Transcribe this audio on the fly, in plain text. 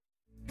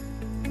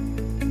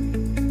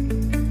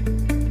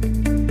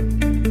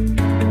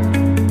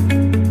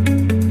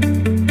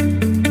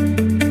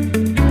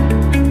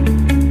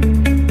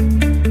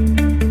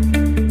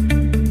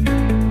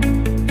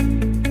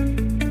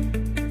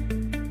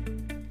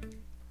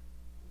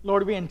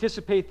Lord, we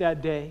anticipate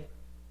that day.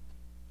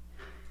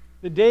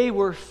 The day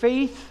where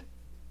faith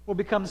will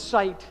become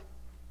sight,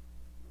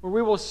 where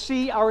we will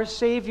see our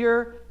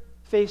Savior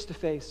face to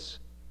face.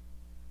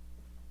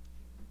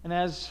 And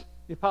as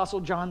the Apostle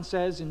John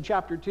says in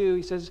chapter 2,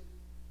 he says,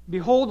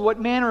 "Behold, what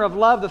manner of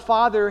love the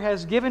Father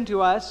has given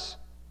to us,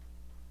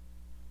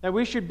 that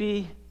we should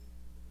be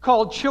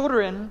called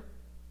children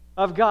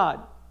of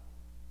God."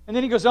 And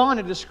then he goes on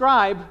to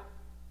describe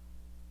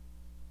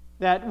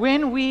that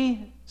when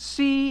we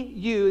see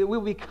you, we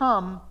will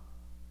become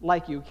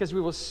like you, because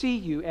we will see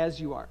you as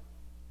you are.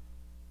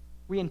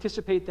 We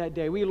anticipate that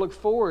day. We look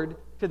forward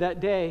to that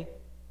day.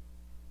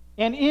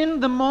 And in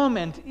the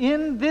moment,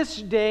 in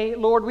this day,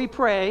 Lord, we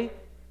pray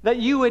that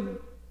you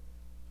would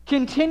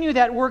continue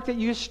that work that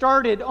you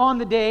started on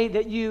the day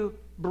that you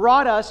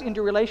brought us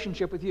into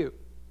relationship with you.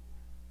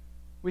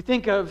 We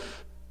think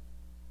of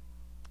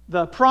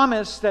the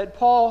promise that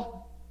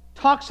Paul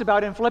talks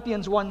about in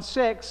Philippians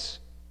 1:6,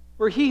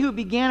 where he who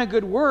began a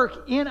good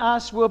work in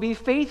us will be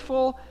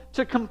faithful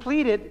to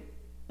complete it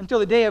until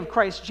the day of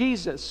Christ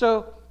Jesus.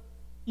 So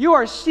you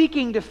are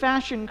seeking to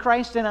fashion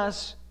Christ in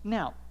us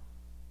now.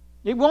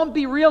 It won't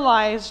be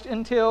realized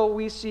until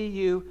we see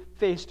you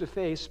face to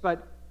face,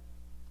 but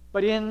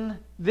in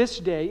this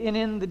day, and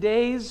in the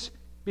days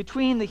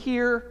between the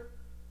here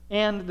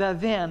and the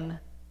then,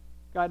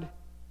 God,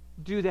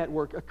 do that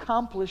work,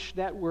 accomplish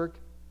that work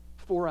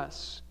for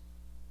us,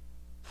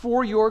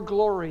 for your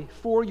glory,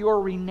 for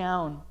your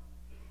renown,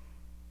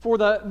 for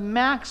the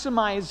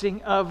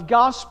maximizing of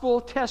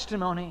gospel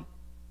testimony,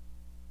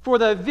 for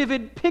the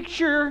vivid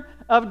picture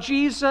of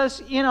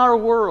Jesus in our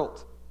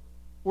world.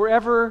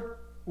 Wherever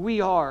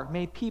we are,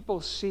 may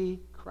people see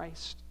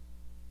Christ.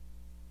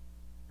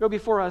 Go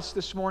before us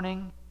this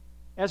morning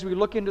as we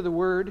look into the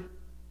Word.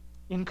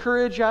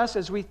 Encourage us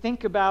as we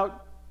think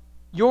about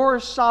your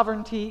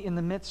sovereignty in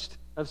the midst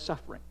of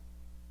suffering.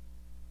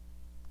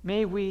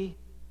 May we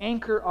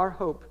anchor our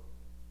hope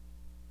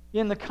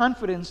in the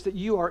confidence that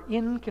you are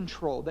in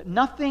control, that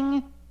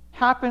nothing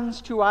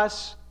happens to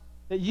us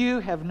that you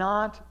have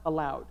not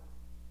allowed.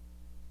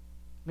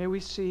 May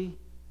we see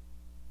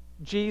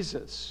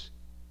Jesus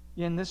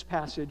in this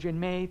passage, and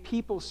may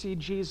people see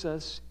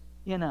Jesus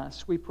in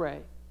us, we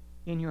pray.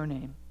 In your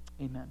name,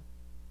 amen.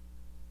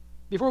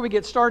 Before we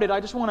get started,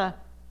 I just want to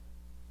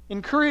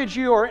encourage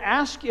you or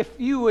ask if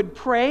you would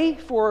pray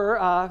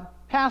for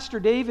Pastor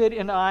David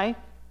and I.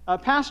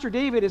 Pastor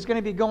David is going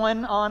to be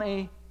going on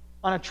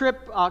a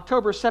trip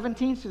October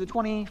 17th to the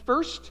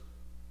 21st.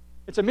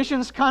 It's a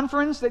missions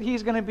conference that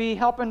he's going to be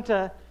helping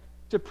to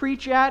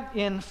preach at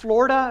in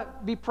Florida.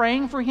 Be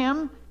praying for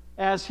him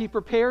as he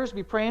prepares.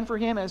 Be praying for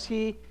him as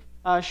he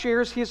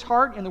shares his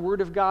heart in the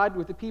Word of God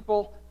with the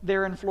people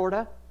there in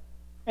Florida.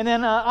 And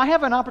then I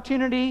have an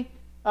opportunity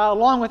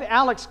along with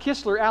Alex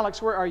Kistler.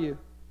 Alex, where are you?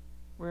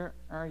 Where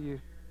are you?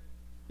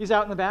 He's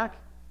out in the back?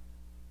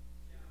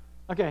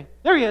 Okay,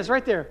 there he is,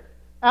 right there.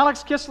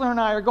 Alex Kistler and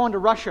I are going to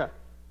Russia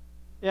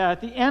at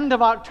the end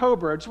of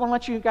October. I just want to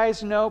let you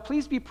guys know,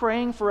 please be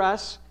praying for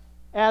us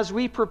as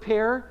we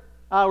prepare.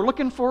 We're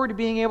looking forward to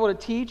being able to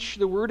teach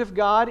the Word of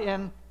God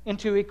and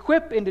to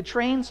equip and to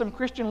train some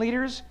Christian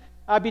leaders,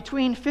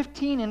 between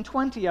 15 and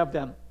 20 of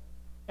them.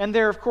 And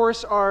there, of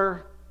course,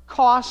 are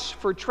costs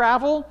for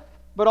travel,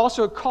 but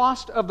also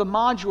cost of the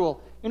module.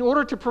 In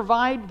order to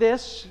provide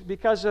this,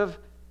 because of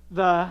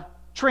the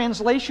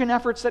translation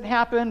efforts that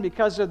happen,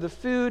 because of the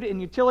food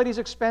and utilities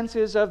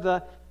expenses of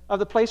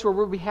the place where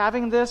we'll be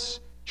having this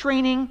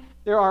training,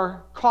 there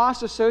are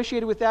costs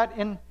associated with that.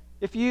 And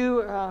if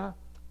you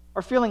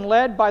are feeling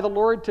led by the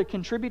Lord to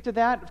contribute to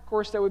that, of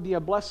course, that would be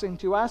a blessing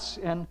to us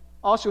and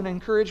also an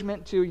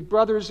encouragement to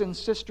brothers and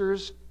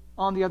sisters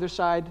on the other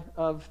side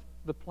of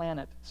the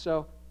planet.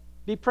 So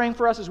be praying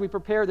for us as we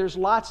prepare. There's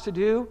lots to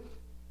do,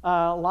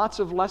 lots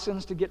of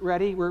lessons to get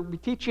ready. We'll be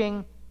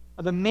teaching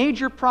the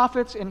major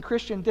prophets in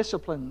Christian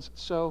disciplines.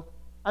 So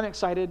I'm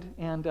excited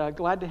and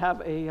glad to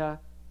have a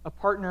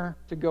partner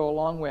to go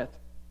along with.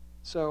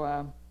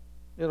 So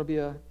it'll be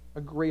a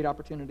great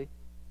opportunity.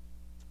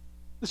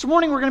 This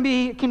morning we're going to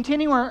be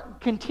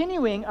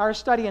continuing our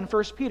study in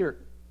 1 Peter.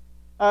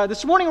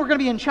 This morning we're going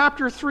to be in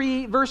chapter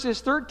 3,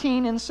 verses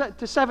 13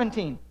 to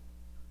 17.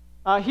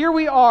 Here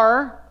we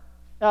are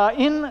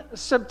in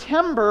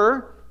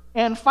September,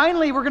 and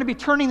finally we're going to be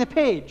turning the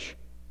page.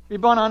 We've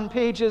been on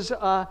pages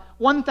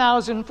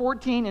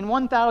 1014 and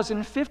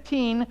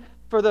 1015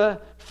 for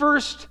the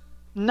first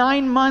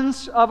 9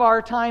 months of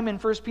our time in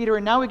 1 Peter,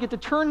 and now we get to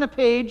turn the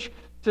page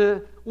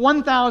to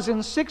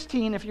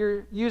 1016 if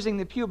you're using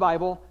the Pew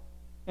Bible,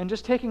 and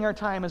just taking our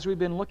time as we've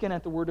been looking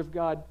at the Word of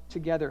God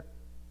together.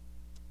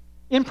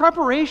 In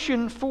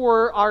preparation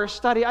for our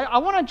study, I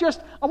want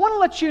to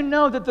let you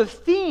know that the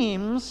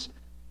themes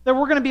that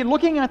we're going to be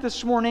looking at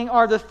this morning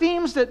are the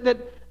themes that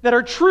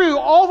are true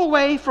all the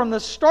way from the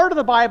start of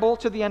the Bible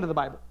to the end of the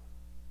Bible.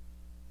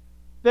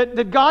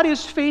 That God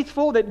is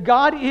faithful, that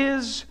God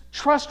is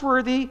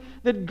trustworthy,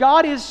 that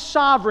God is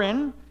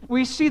sovereign.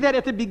 We see that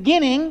at the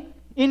beginning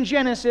in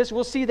Genesis.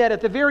 We'll see that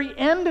at the very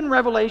end in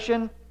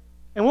Revelation.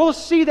 And we'll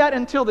see that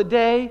until the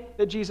day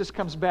that Jesus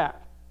comes back.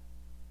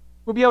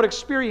 we'll be able to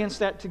experience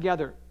that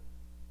together.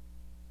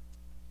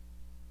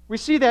 We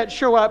see that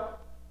show up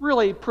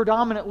really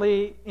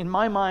predominantly, in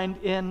my mind,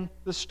 in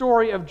the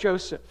story of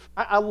Joseph.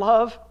 I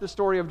love the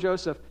story of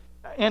Joseph.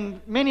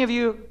 And many of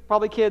you,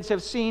 probably kids,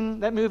 have seen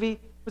that movie.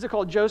 What's it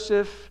called?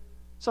 Joseph,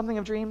 something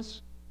of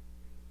Dreams?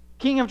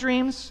 King of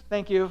Dreams?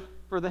 Thank you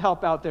for the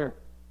help out there.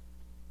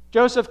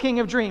 Joseph, King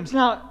of Dreams.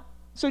 Now,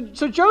 so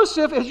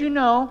Joseph, as you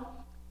know,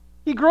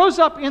 he grows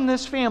up in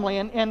this family,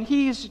 and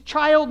he's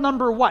child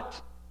number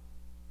what?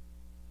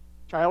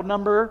 Child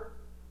number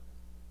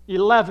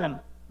 11,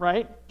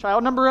 right?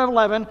 Child number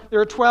 11.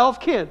 There are 12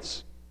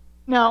 kids.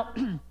 Now,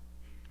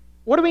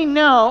 what do we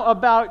know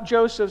about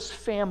Joseph's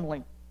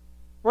family?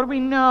 What do we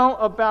know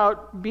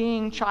about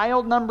being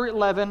child number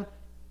 11?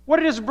 What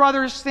did his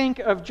brothers think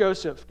of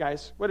Joseph,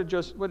 guys? What did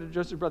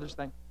Joseph's brothers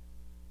think?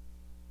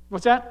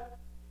 What's that?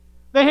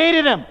 They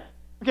hated him.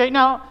 Okay,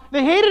 now,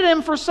 they hated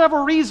him for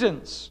several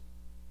reasons.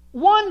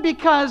 One,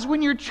 because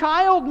when you're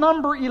child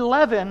number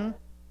 11,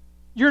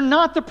 you're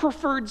not the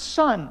preferred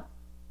son.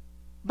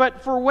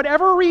 But for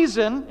whatever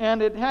reason,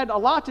 and it had a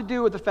lot to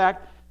do with the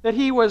fact that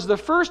he was the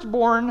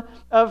firstborn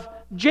of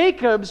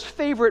Jacob's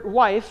favorite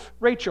wife,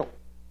 Rachel.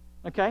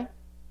 Okay?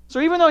 So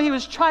even though he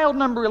was child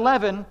number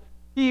 11,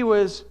 he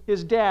was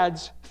his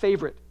dad's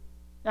favorite.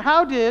 Now,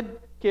 how did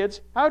his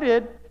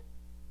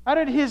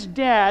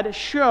dad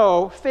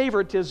show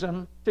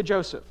favoritism to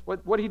Joseph?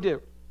 What did he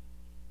do?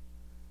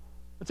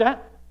 What's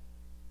that?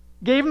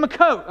 Gave him a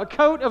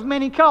coat of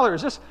many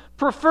colors. This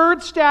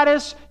preferred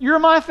status, you're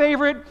my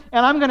favorite,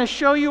 and I'm going to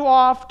show you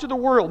off to the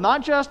world.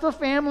 Not just the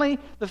family.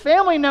 The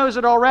family knows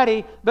it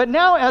already, but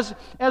now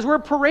as we're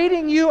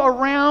parading you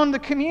around the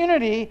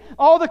community,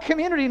 all the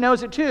community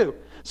knows it too.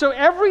 So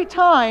every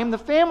time the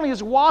family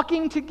is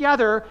walking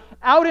together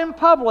out in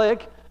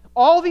public,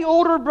 all the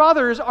older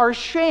brothers are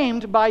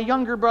shamed by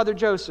younger brother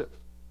Joseph.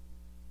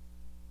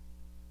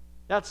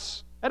 That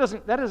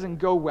doesn't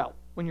go well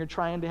when you're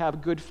trying to have a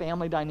good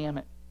family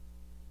dynamic.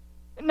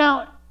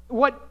 Now,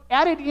 what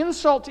added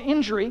insult to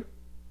injury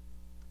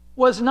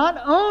was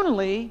not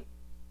only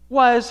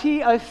was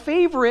he a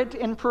favorite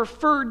and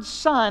preferred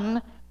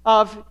son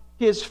of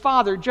his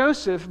father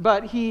Joseph,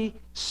 but he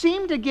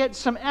seemed to get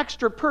some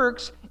extra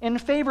perks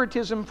and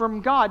favoritism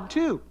from God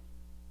too.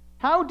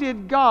 How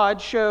did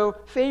God show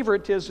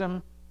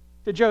favoritism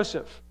to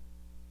Joseph?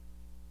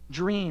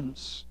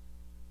 Dreams.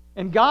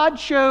 And God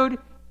showed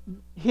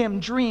him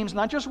dreams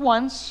not just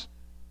once,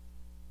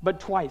 but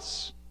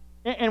twice.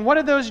 And what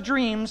did those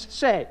dreams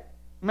say?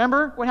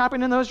 Remember what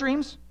happened in those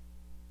dreams?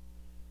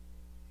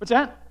 What's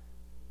that?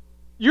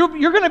 You're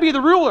going to be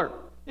the ruler.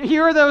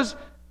 Here are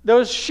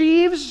those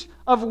sheaves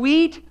of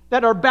wheat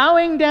that are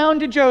bowing down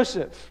to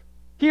Joseph.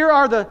 Here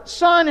are the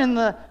sun and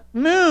the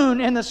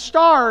moon and the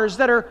stars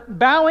that are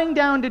bowing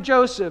down to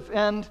Joseph.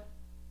 And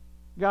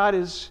God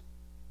is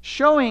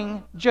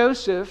showing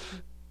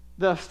Joseph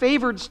the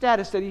favored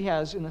status that he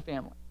has in the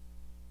family.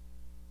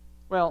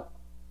 Well,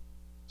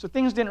 so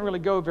things didn't really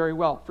go very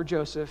well for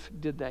Joseph,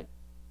 did they?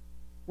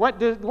 What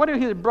did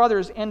his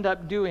brothers end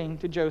up doing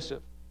to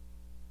Joseph?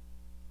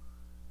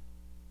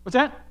 What's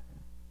that?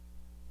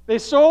 They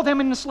sold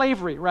him into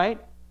slavery, right?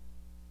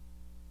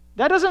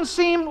 That doesn't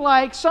seem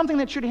like something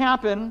that should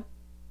happen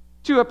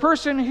to a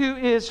person who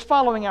is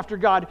following after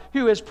God,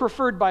 who is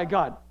preferred by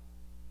God.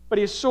 But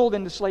he is sold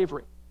into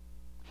slavery.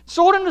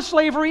 Sold into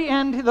slavery,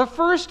 and the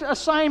first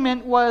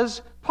assignment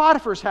was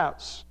Potiphar's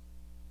house.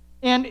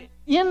 And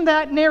in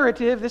that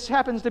narrative, this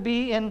happens to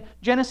be in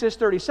Genesis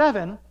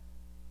 37,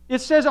 it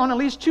says on at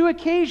least 2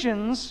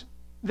 occasions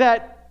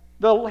that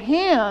the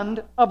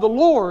hand of the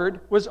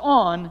Lord was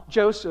on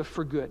Joseph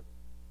for good,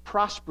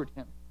 prospered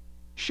him,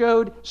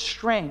 showed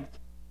strength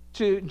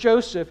to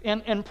Joseph,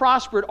 and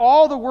prospered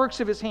all the works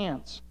of his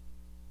hands.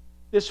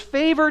 This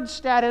favored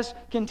status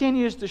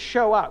continues to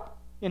show up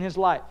in his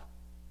life.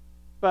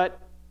 But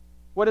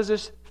what does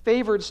this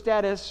favored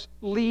status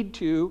lead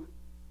to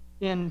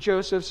in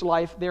Joseph's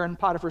life there in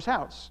Potiphar's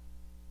house?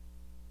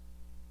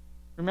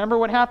 Remember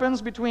what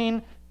happens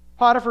between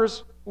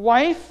Potiphar's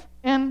wife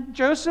and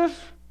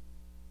Joseph?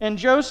 And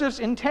Joseph's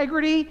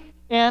integrity,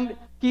 and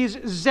he's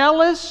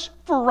zealous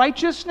for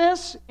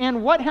righteousness.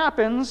 And what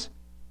happens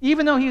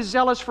even though he's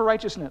zealous for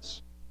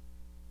righteousness?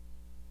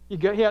 He's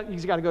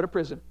got to go to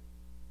prison.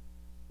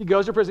 He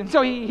goes to prison.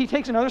 So he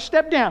takes another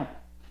step down.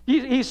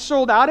 He's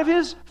sold out of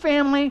his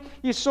family.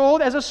 He's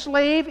sold as a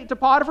slave to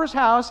Potiphar's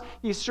house.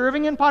 He's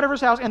serving in Potiphar's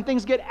house, and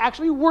things get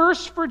actually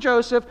worse for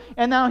Joseph,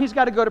 and now he's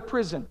got to go to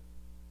prison.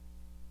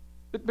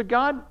 But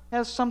God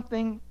has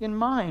something in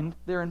mind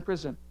there in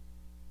prison.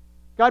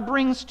 God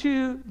brings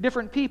 2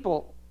 different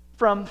people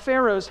from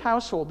Pharaoh's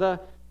household,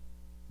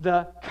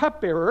 the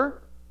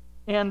cupbearer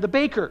and the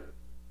baker.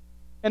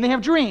 And they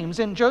have dreams,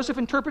 and Joseph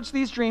interprets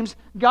these dreams.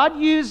 God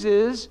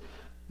uses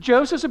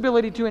Joseph's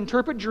ability to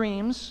interpret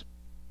dreams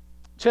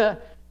to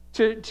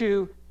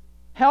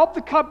help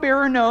the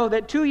cupbearer know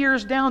that 2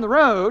 years down the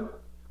road,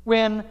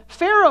 when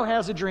Pharaoh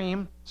has a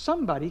dream,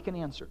 somebody can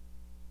answer.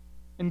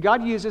 And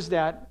God uses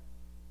that.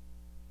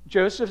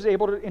 Joseph is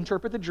able to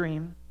interpret the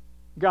dream.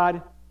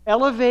 God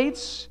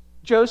elevates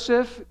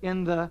Joseph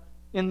in the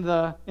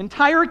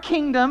entire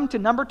kingdom to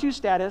number 2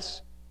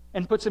 status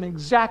and puts him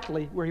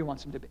exactly where he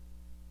wants him to be.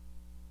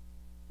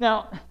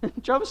 Now,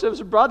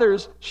 Joseph's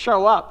brothers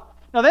show up.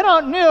 Now, they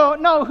don't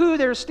know who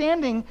they're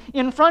standing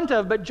in front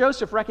of, but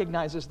Joseph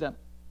recognizes them,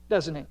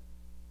 doesn't he?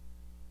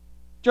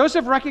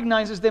 Joseph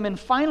recognizes them, and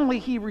finally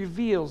he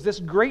reveals, this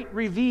great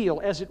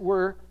reveal, as it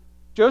were.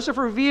 Joseph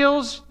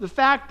reveals the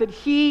fact that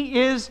he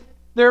is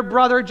their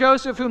brother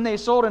Joseph, whom they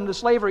sold into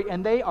slavery,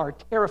 and they are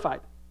terrified.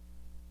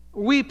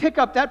 We pick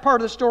up that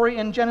part of the story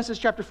in Genesis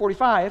chapter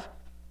 45,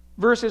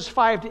 verses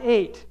 5 to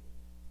 8.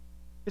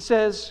 It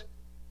says,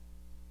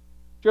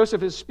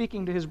 Joseph is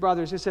speaking to his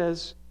brothers. He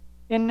says,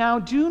 "And now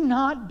do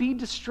not be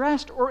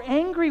distressed or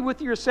angry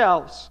with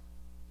yourselves,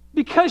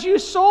 because you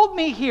sold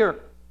me here.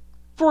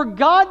 For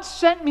God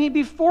sent me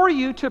before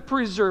you to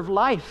preserve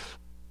life.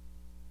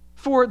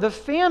 For the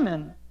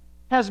famine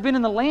has been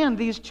in the land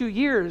these 2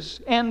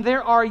 years, and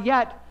there are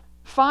yet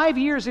 5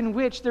 years in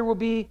which there will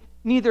be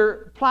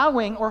neither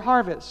plowing or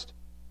harvest."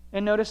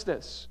 And notice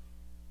this.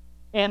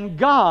 "And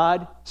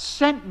God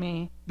sent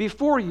me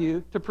before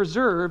you to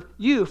preserve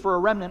you for a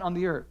remnant on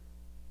the earth,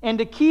 and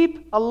to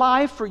keep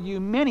alive for you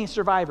many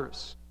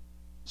survivors.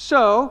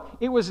 So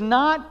it was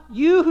not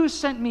you who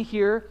sent me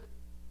here,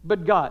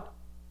 but God.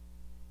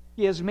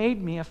 He has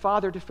made me a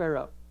father to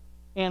Pharaoh,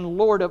 and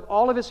lord of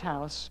all of his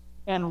house,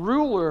 and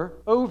ruler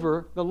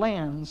over the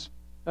lands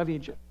of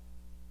Egypt."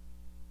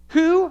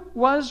 Who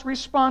was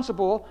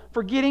responsible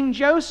for getting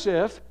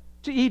Joseph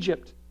to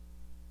Egypt?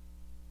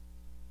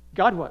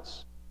 God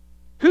was.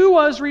 Who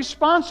was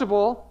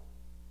responsible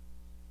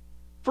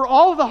for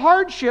all of the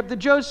hardship that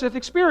Joseph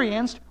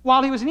experienced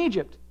while he was in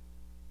Egypt?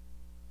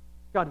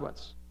 God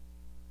was.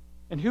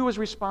 And who was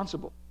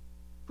responsible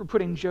for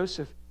putting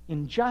Joseph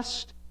in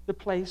just the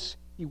place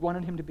he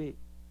wanted him to be,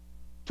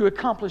 to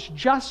accomplish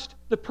just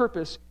the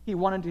purpose he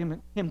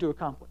wanted him to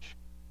accomplish,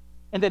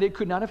 and that it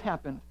could not have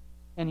happened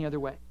any other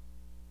way,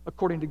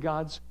 according to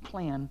God's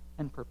plan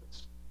and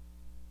purpose?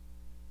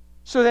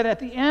 So that at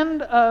the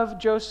end of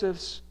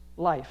Joseph's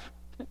life,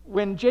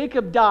 when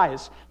Jacob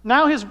dies,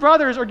 now his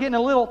brothers are getting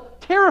a little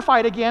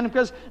terrified again,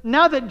 because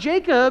now that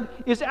Jacob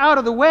is out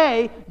of the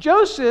way,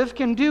 Joseph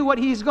can do what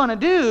he's going to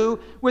do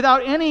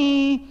without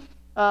any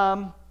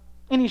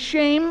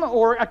shame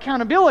or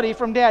accountability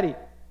from Daddy.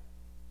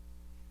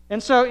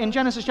 And so in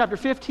Genesis chapter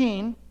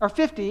 50,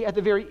 at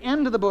the very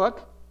end of the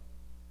book,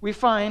 we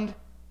find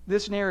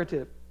this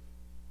narrative.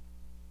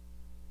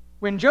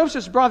 When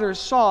Joseph's brothers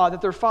saw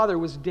that their father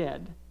was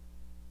dead,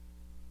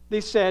 they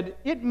said,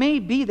 "It may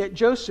be that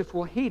Joseph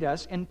will hate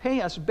us and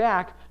pay us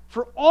back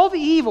for all the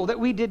evil that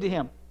we did to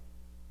him."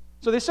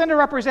 So they send a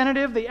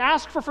representative, they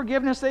ask for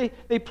forgiveness,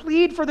 they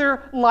plead for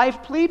their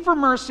life, plead for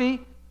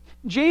mercy.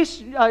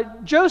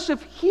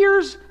 Joseph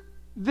hears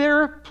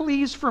their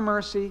pleas for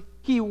mercy.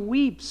 He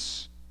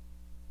weeps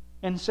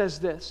and says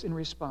this in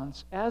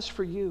response: "As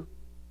for you,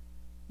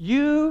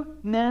 you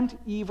meant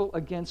evil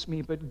against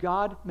me, but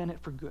God meant it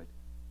for good,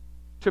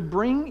 to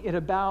bring it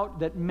about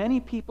that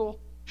many people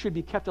should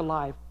be kept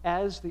alive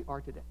as they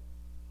are today."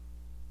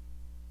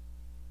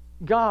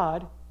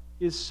 God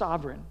is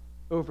sovereign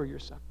over your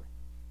suffering.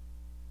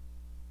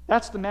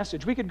 That's the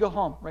message. We could go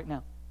home right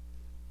now,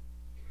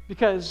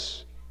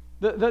 because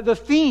the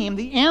theme,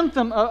 the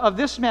anthem of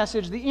this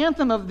message, the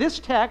anthem of this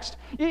text,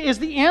 is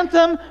the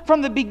anthem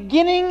from the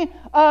beginning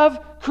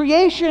of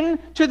creation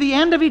to the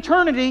end of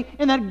eternity,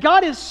 in that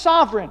God is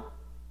sovereign.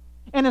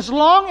 And as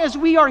long as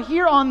we are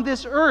here on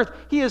this earth,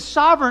 He is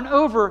sovereign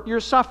over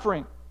your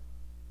suffering.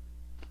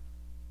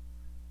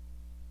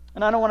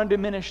 And I don't want to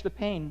diminish the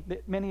pain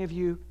that many of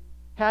you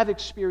have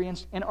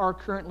experienced and are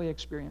currently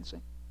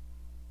experiencing.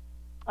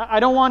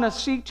 I don't want to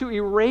seek to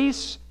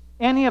erase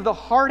any of the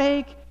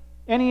heartache,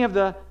 any of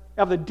the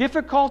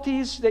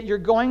difficulties that you're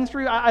going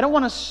through. I don't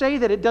want to say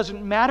that it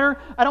doesn't matter.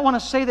 I don't want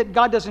to say that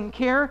God doesn't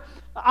care.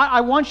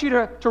 I want you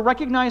to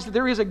recognize that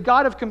there is a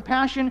God of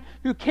compassion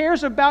who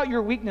cares about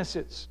your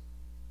weaknesses.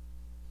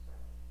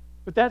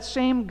 But that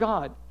same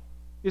God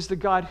is the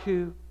God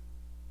who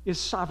is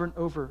sovereign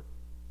over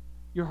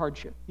your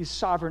hardship. He's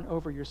sovereign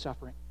over your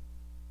suffering.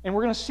 And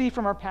we're going to see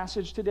from our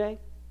passage today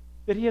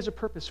that He has a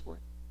purpose for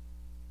it.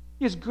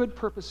 He has good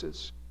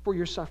purposes for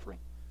your suffering.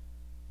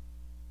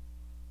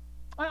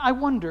 I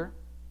wonder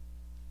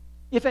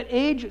if at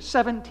age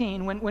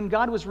 17, when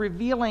God was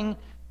revealing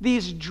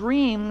these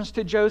dreams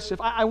to Joseph,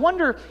 I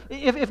wonder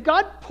if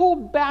God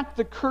pulled back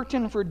the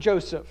curtain for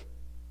Joseph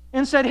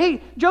and said,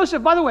 "Hey,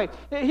 Joseph, by the way,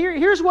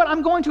 here's what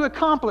I'm going to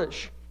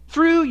accomplish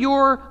through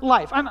your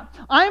life.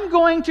 I'm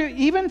going to,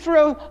 even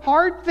through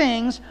hard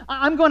things,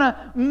 I'm going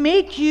to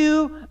make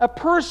you a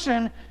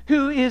person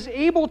who is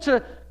able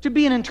to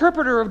be an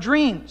interpreter of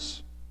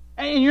dreams.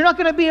 And you're not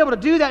going to be able to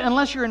do that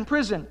unless you're in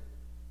prison.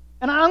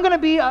 And I'm going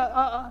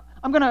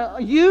to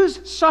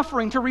use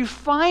suffering to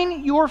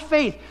refine your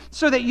faith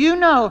so that you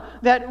know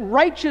that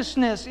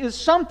righteousness is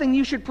something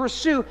you should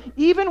pursue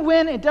even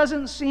when it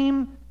doesn't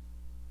seem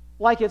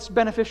like it's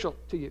beneficial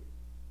to you."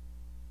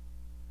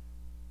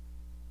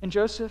 And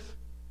Joseph,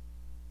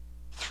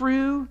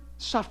 through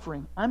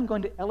suffering, I'm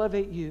going to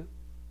elevate you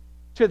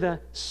to the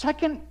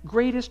second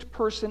greatest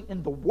person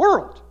in the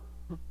world.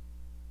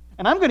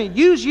 And I'm going to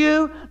use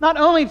you not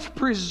only to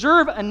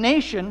preserve a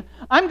nation,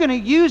 I'm going to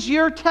use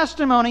your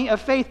testimony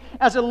of faith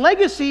as a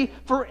legacy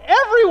for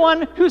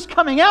everyone who's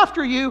coming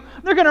after you.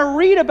 They're going to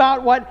read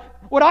about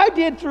what I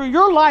did through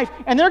your life,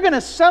 and they're going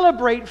to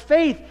celebrate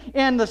faith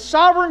and the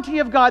sovereignty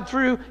of God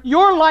through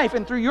your life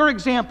and through your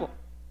example.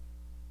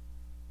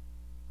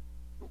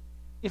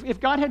 If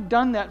God had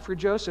done that for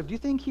Joseph, do you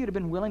think he would have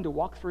been willing to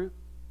walk through?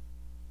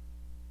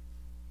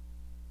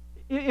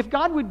 If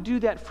God would do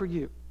that for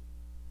you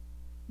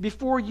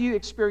before you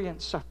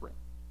experience suffering,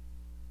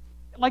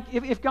 like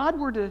if God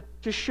were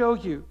to show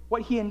you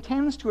what he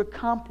intends to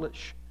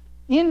accomplish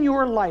in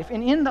your life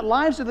and in the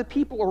lives of the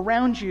people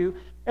around you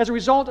as a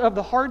result of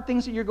the hard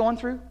things that you're going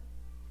through,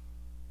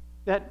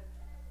 that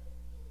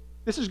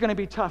this is going to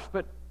be tough,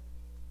 but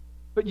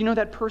you know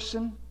that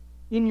person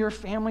in your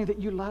family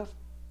that you love?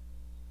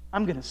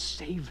 I'm going to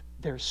save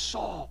their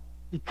soul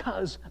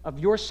because of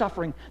your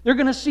suffering. They're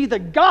going to see the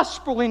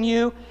gospel in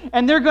you,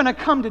 and they're going to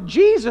come to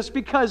Jesus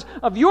because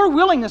of your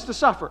willingness to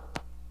suffer.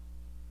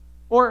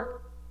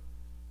 Or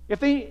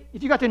if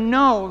you got to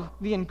know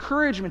the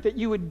encouragement that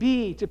you would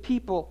be to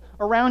people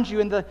around you,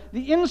 and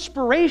the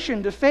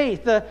inspiration to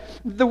faith,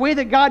 the way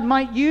that God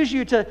might use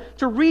you to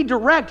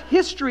redirect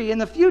history in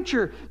the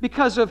future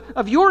because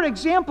of your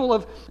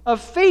example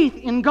of faith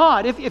in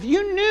God. If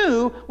you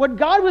knew what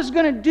God was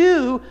going to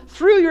do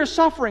through your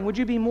suffering, would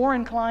you be more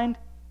inclined,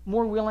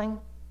 more willing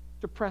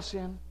to press in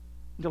and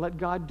to let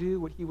God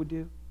do what he would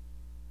do?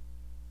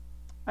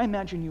 I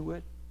imagine you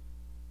would.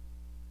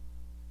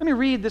 Let me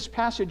read this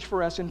passage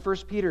for us in 1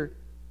 Peter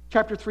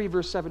chapter 3,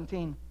 verse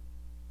 17.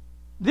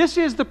 This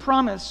is the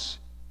promise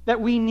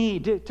that we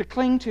need to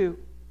cling to,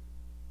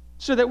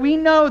 so that we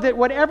know that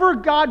whatever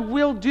God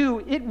will do,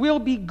 it will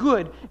be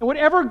good. And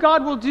whatever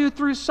God will do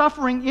through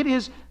suffering, it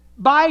is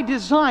by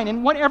design.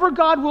 And whatever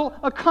God will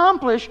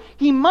accomplish,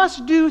 he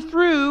must do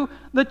through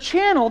the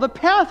channel, the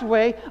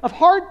pathway of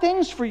hard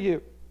things for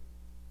you.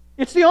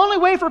 It's the only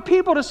way for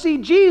people to see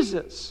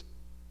Jesus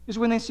is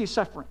when they see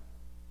suffering.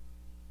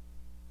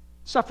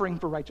 Suffering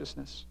for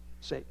righteousness'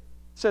 sake.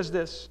 It says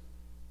this,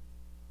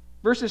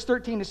 verses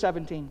 13 to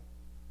 17.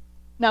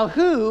 Now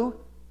who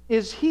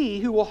is he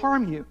who will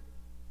harm you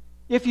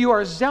if you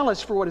are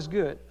zealous for what is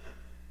good?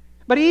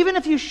 But even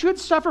if you should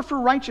suffer for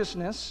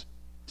righteousness'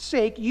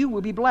 sake, you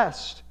will be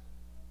blessed.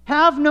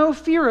 Have no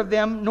fear of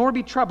them, nor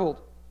be troubled.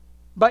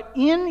 But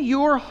in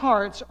your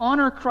hearts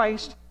honor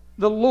Christ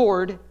the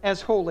Lord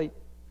as holy,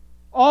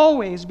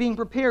 always being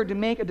prepared to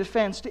make a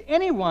defense to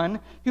anyone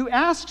who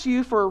asks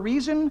you for a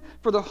reason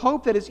for the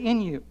hope that is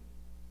in you.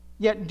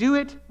 Yet do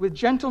it with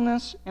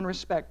gentleness and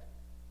respect,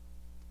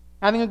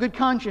 having a good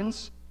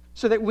conscience,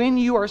 so that when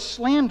you are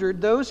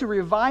slandered, those who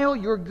revile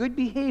your good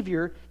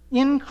behavior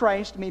in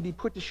Christ may be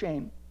put to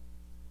shame.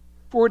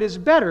 For it is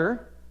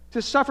better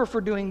to suffer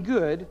for doing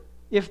good,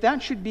 if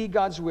that should be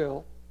God's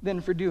will,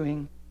 than for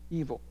doing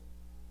evil.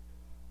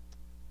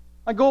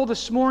 My goal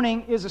this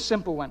morning is a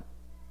simple one.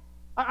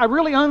 I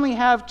really only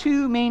have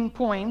two main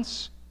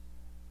points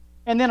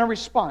and then a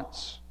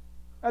response.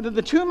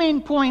 The two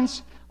main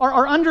points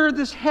are under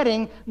this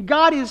heading,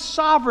 God is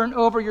sovereign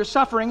over your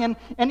suffering.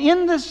 And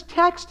in this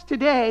text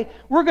today,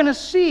 we're going to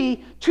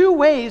see two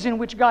ways in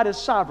which God is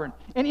sovereign.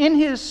 And in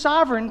his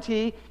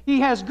sovereignty,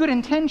 he has good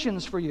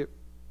intentions for you.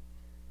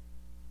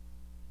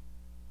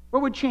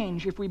 What would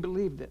change if we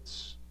believed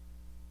this?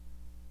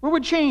 What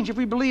would change if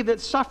we believed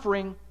that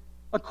suffering,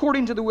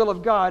 according to the will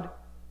of God,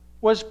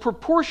 was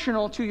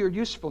proportional to your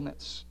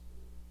usefulness?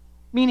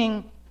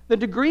 Meaning, the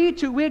degree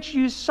to which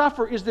you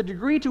suffer is the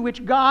degree to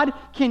which God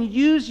can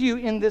use you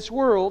in this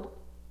world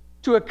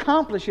to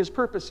accomplish his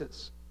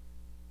purposes.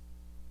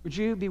 Would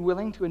you be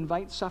willing to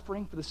invite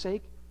suffering for the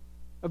sake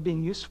of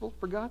being useful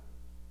for God?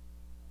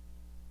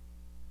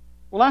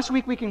 Well, last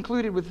week we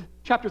concluded with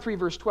chapter 3,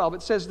 verse 12.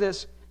 It says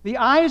this, the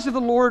eyes of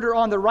the Lord are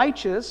on the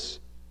righteous,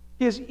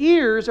 his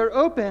ears are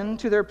open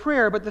to their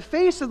prayer, but the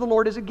face of the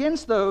Lord is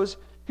against those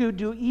who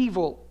do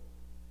evil.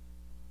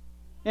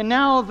 And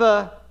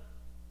now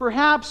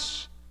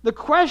perhaps the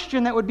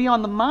question that would be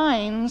on the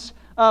minds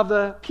of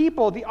the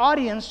people, the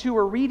audience who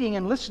were reading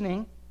and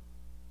listening,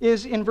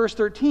 is in verse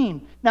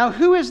 13. Now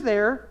who is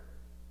there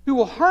who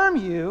will harm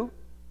you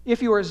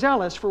if you are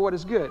zealous for what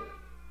is good?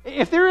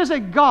 If there is a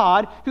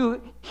God who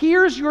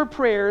hears your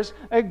prayers,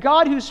 a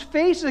God whose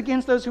face is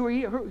against those who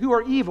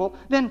are evil,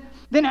 then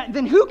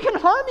who can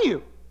harm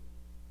you?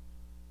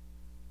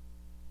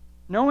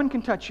 No one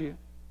can touch you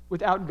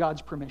without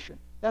God's permission.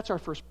 That's our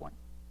first point.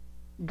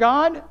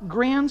 God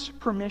grants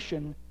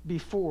permission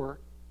before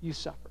you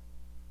suffer.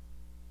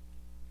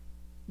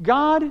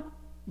 God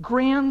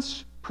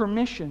grants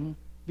permission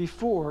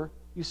before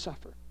you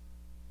suffer.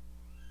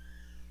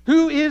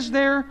 Who is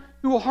there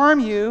who will harm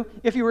you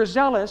if you are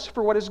zealous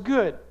for what is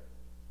good?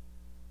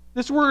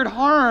 This word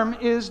harm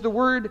is the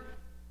word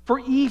for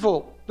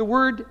evil, the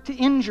word to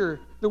injure,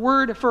 the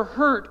word for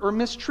hurt or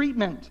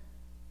mistreatment.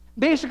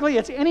 Basically,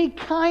 it's any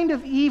kind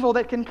of evil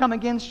that can come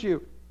against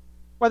you,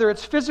 whether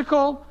it's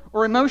physical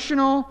or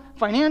emotional,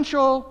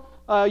 financial,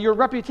 your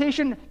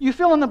reputation, you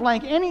fill in the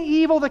blank. Any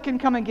evil that can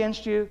come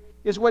against you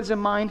is what's in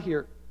mind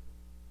here.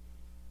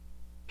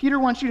 Peter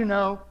wants you to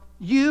know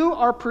you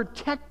are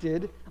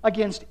protected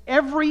against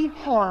every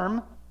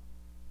harm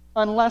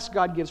unless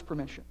God gives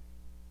permission.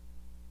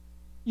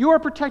 You are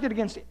protected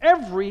against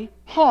every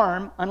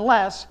harm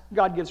unless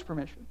God gives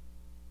permission.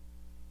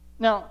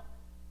 Now,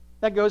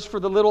 that goes for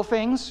the little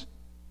things,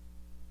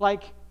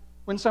 like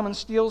when someone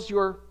steals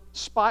your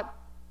spot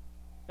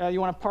you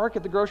want to park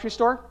at the grocery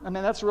store. I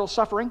mean, that's real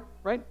suffering,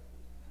 right?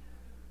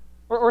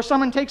 Or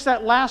someone takes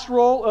that last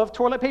roll of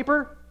toilet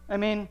paper. I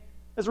mean,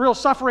 there's real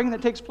suffering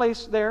that takes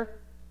place there.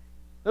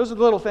 Those are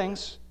the little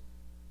things.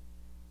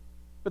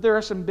 But there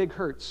are some big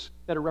hurts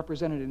that are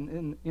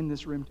represented in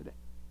this room today.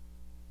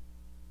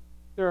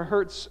 There are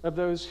hurts of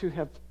those who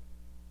have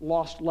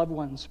lost loved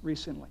ones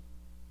recently.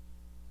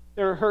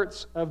 There are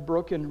hurts of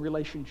broken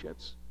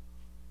relationships.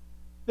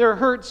 There are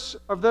hurts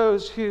of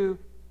those who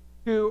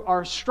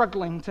are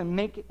struggling to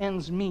make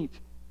ends meet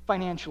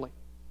financially.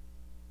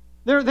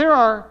 There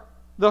are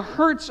the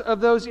hurts of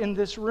those in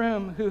this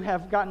room who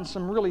have gotten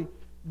some really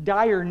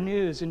dire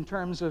news in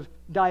terms of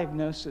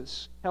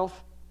diagnosis,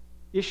 health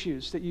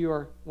issues that you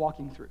are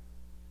walking through.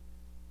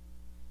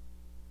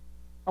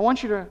 I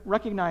want you to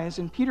recognize,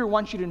 and Peter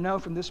wants you to know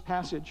from this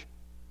passage,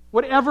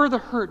 whatever the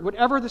hurt,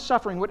 whatever the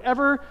suffering,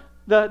 whatever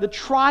the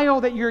trial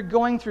that you're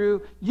going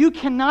through, you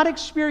cannot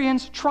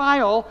experience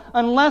trial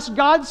unless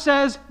God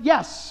says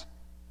yes.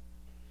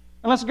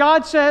 Unless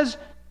God says,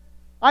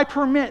 I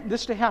permit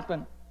this to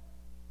happen.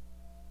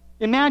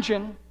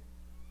 Imagine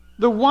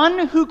the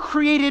one who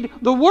created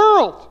the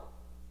world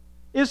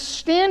is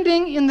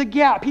standing in the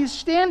gap. He's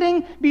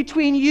standing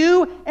between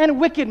you and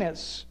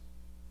wickedness.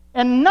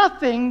 And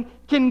nothing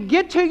can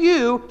get to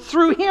you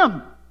through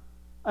him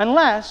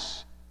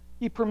unless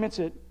he permits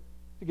it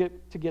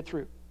to get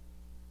through.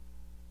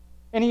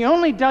 And he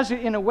only does it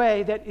in a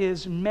way that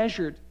is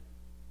measured.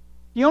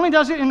 He only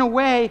does it in a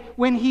way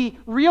when he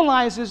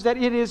realizes that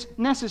it is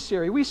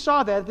necessary. We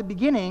saw that at the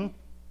beginning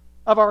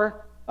of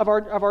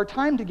our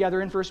time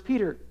together in 1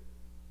 Peter,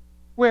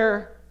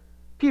 where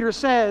Peter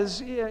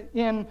says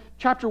in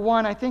chapter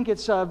 1, I think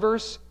it's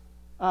verse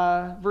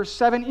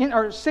 7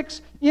 or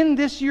 6, in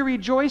this you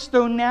rejoice,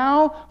 though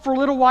now for a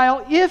little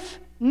while, if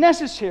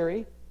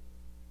necessary,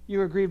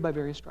 you are grieved by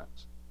various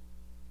trials.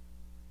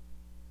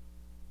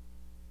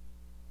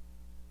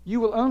 You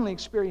will only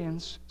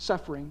experience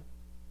suffering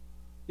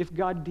if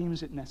God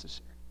deems it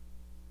necessary.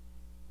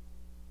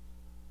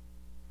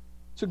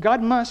 So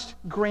God must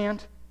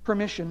grant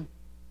permission.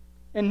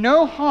 And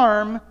no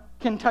harm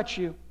can touch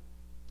you.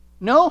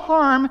 No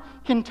harm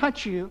can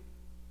touch you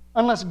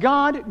unless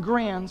God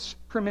grants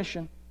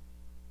permission.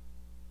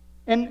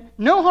 And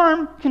no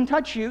harm can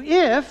touch you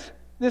if,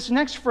 this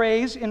next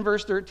phrase in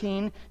verse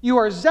 13, you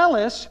are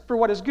zealous for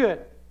what is good.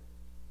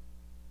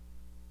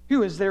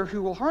 Who is there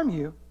who will harm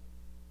you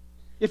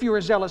if you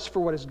are zealous for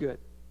what is good?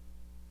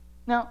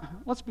 Now,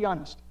 let's be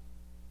honest.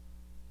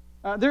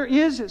 There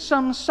is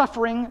some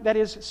suffering that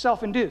is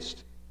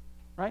self-induced,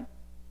 right?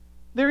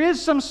 There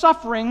is some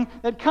suffering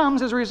that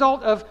comes as a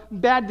result of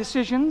bad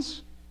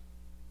decisions,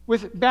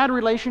 with bad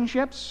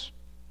relationships,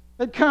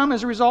 that come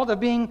as a result of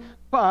being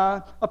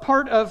a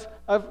part of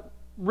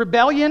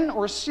rebellion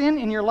or sin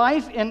in your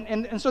life,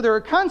 and so there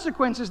are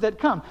consequences that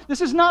come.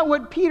 This is not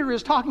what Peter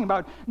is talking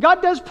about.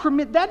 God does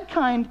permit that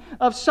kind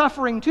of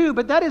suffering too,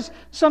 but that is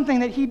something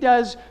that he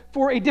does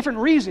for a different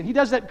reason. He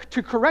does that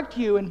to correct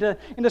you and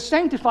to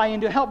sanctify you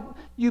and to help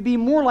you be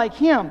more like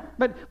him.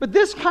 But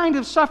this kind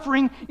of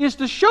suffering is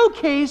to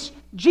showcase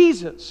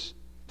Jesus,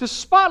 to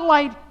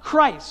spotlight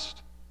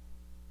Christ.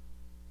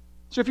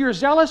 So if you're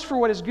zealous for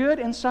what is good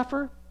and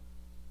suffer,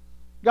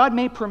 God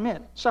may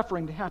permit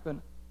suffering to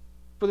happen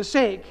for the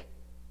sake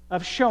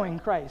of showing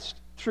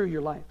Christ through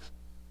your life.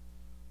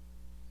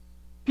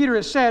 Peter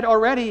has said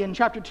already in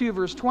chapter 2,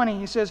 verse 20,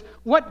 he says,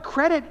 what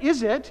credit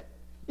is it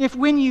if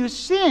when you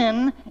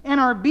sin and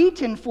are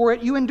beaten for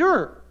it, you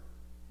endure?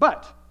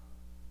 But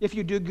if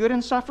you do good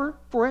and suffer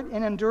for it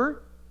and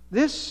endure,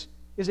 this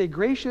is a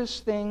gracious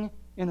thing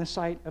in the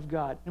sight of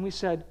God. And we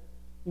said,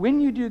 when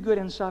you do good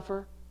and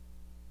suffer,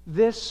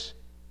 this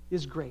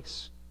is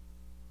grace.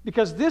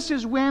 Because this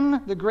is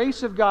when the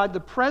grace of God, the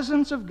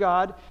presence of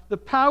God, the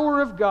power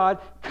of God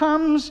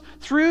comes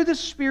through the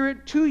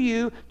Spirit to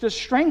you to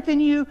strengthen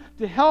you,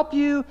 to help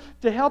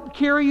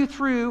carry you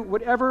through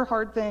whatever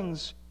hard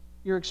things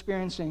you're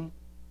experiencing,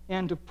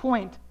 and to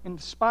point and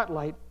to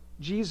spotlight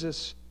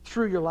Jesus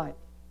through your life.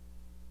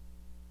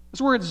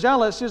 This word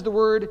zealous is the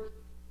word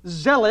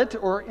zealot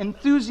or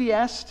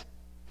enthusiast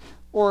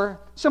or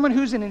someone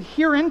who's an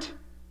adherent.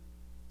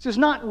 This is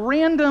not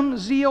random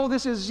zeal.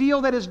 This is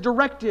zeal that is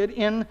directed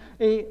in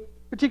a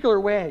particular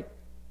way,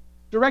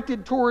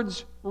 directed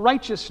towards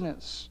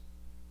righteousness.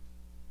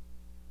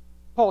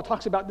 Paul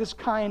talks about this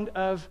kind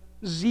of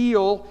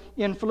zeal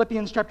in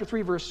Philippians chapter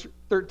 3, verse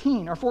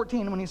 13 or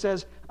 14, when he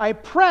says, I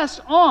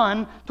press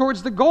on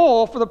towards the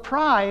goal for the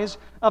prize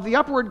of the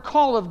upward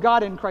call of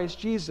God in Christ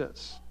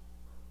Jesus.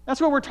 That's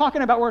what we're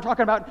talking about. We're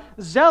talking about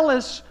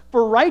zealous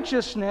for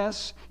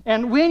righteousness.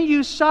 And when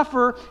you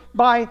suffer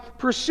by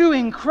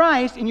pursuing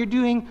Christ and you're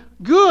doing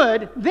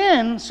good,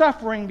 then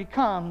suffering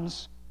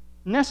becomes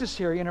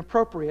necessary and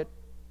appropriate.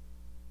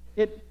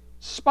 It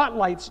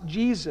spotlights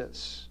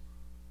Jesus.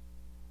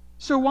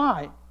 So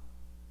why?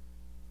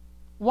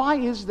 Why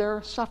is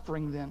there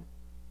suffering then?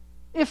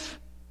 If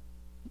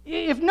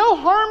no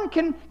harm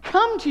can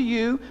come to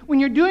you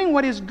when you're doing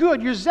what is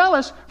good, you're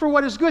zealous for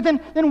what is good,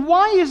 then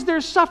why is there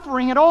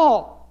suffering at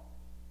all?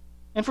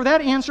 And for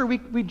that answer,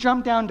 we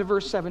jump down to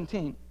verse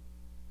 17.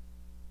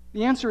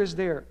 The answer is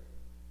there.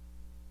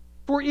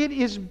 For it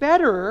is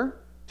better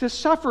to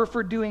suffer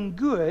for doing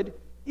good,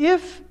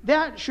 if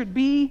that should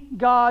be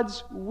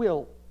God's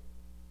will,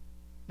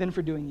 than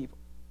for doing evil.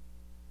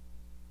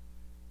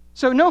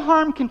 So no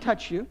harm can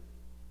touch you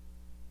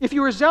if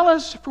you are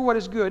zealous for what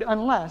is good,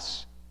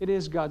 unless it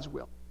is God's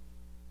will.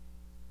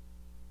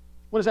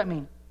 What does that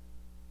mean?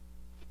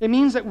 It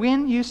means that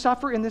when you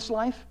suffer in this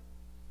life,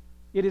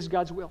 it is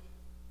God's will.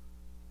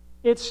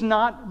 It's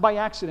not by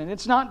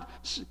accident.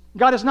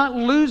 God is not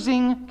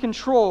losing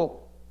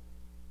control.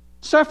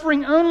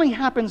 Suffering only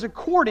happens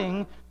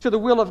according to the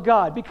will of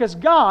God, because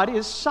God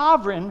is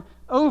sovereign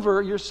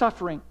over your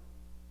suffering.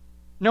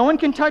 No one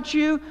can touch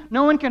you.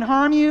 No one can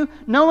harm you.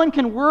 No one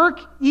can work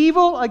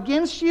evil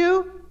against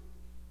you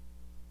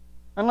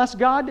unless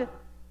God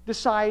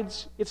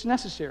decides it's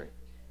necessary.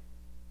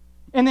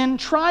 And then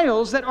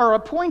trials that are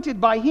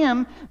appointed by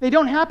Him, they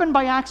don't happen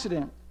by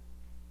accident.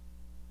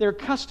 They're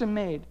custom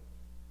made.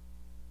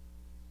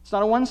 It's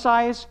not a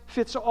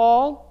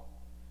one-size-fits-all,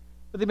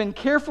 but they've been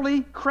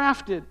carefully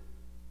crafted.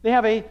 They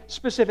have a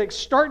specific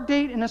start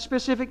date and a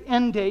specific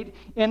end date,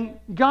 and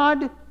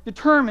God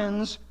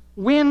determines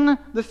when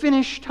the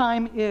finish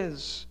time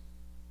is.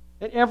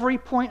 At every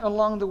point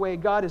along the way,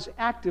 God is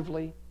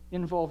actively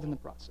involved in the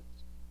process.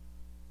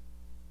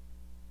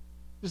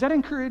 Does that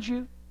encourage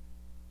you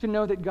to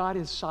know that God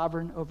is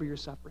sovereign over your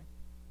suffering?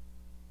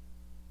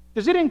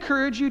 Does it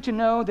encourage you to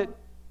know that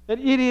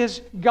it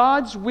is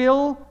God's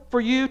will for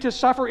you to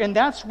suffer, and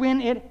that's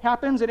when it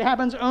happens? It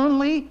happens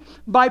only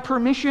by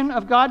permission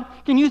of God.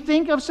 Can you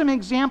think of some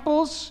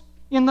examples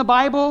in the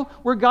Bible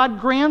where God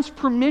grants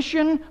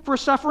permission for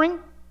suffering?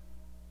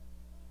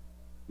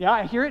 Yeah,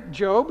 I hear it.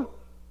 Job.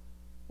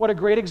 What a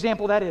great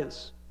example that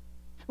is.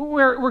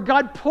 Where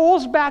God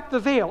pulls back the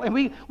veil, and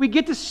we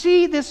get to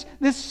see this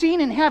scene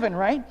in heaven,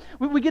 right?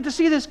 We get to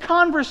see this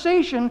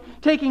conversation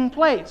taking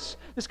place.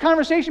 This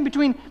conversation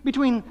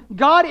between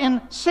God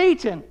and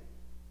Satan.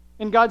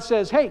 And God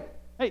says, hey,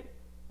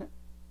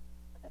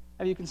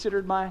 have you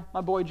considered my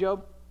boy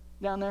Job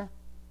down there?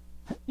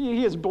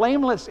 He is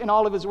blameless in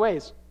all of his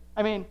ways.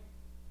 I mean,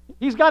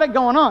 he's got it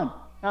going on.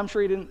 I'm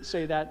sure he didn't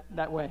say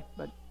that way,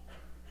 but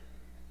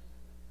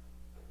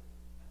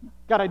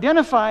God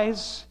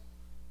identifies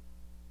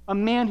a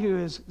man who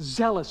is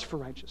zealous for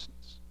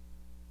righteousness.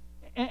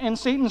 And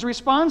Satan's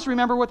response,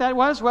 remember what that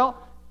was?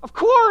 Well, of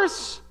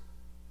course,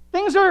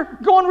 things are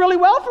going really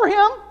well for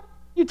him.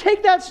 You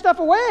take that stuff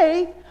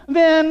away,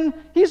 then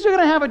he's going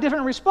to have a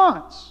different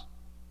response.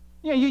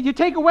 You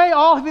take away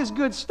all of his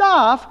good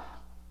stuff,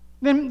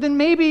 then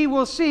maybe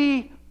we'll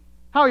see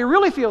how he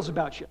really feels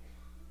about you.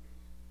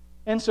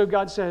 And so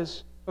God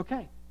says,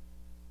 okay,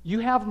 you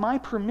have my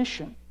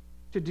permission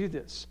to do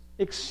this,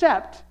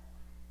 except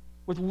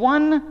with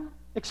one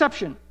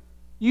exception.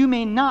 You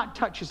may not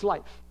touch his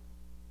life.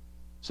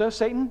 So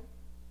Satan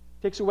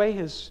takes away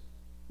his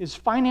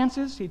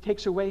finances, he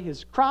takes away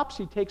his crops,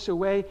 he takes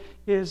away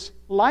his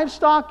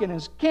livestock and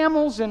his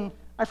camels, and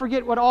I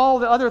forget what all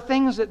the other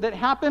things that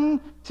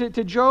happened to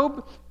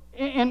Job.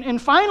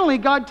 And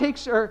finally,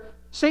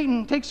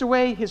 Satan takes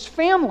away his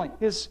family,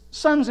 his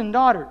sons and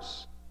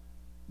daughters.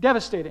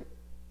 Devastating.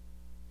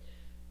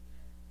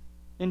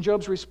 In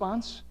Job's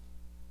response,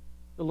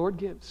 the Lord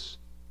gives,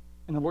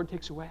 and the Lord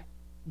takes away.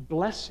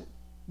 Blessed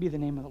be the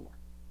name of the Lord.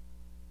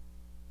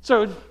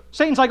 So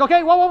Satan's like,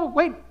 okay,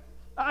 wait.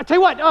 I tell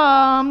you what,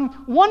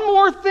 one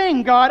more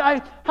thing,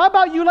 God. How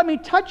about you let me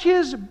touch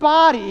his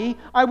body?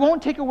 I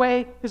won't take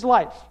away his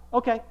life.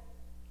 Okay,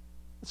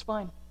 that's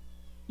fine.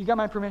 You got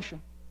my permission.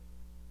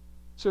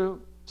 So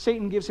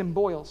Satan gives him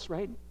boils,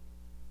 right?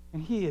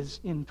 And he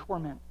is in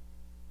torment.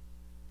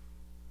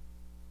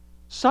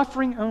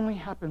 Suffering only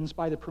happens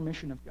by the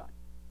permission of God.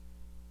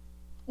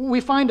 We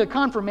find a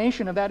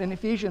confirmation of that in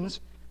Ephesians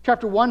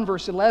chapter 1,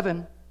 verse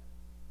 11.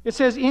 It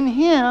says, in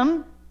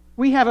him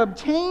we have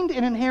obtained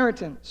an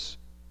inheritance,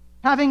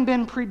 having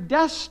been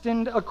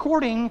predestined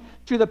according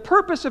to the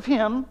purpose of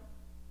him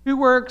who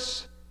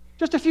works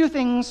just a few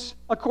things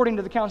according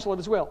to the counsel of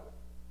his will.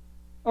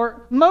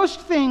 Or most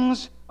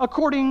things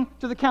according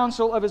to the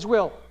counsel of his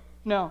will.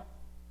 No,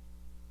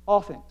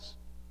 all things.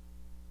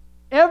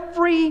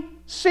 Every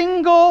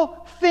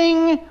single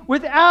thing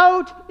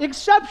without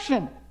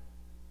exception,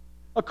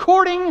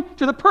 according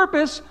to the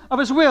purpose of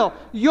his will.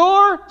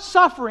 Your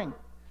suffering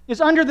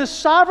is under the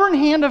sovereign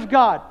hand of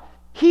God.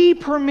 He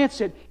permits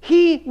it.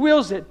 He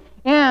wills it.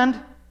 And,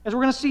 as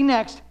we're going to see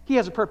next, he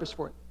has a purpose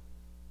for it.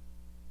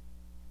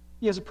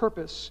 He has a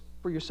purpose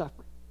for your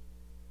suffering.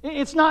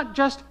 It's not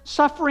just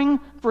suffering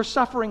for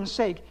suffering's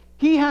sake.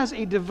 He has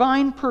a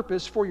divine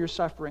purpose for your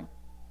suffering.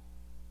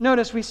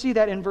 Notice we see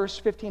that in verse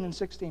 15 and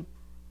 16.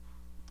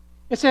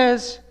 It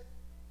says,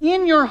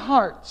 "In your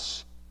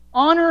hearts,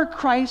 honor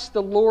Christ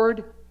the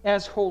Lord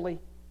as holy,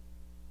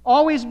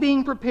 always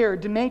being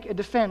prepared to make a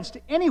defense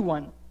to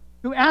anyone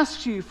who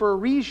asks you for a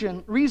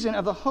reason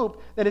of the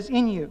hope that is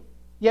in you,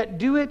 yet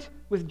do it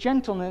with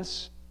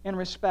gentleness and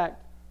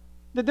respect."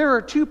 That there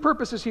are two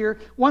purposes here.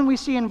 One we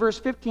see in verse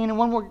 15, and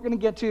one we're going to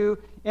get to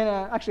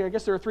actually, I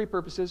guess there are three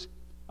purposes.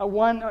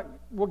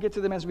 We'll get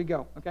to them as we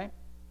go, okay?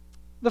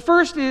 The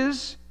first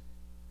is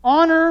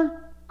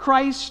honor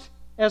Christ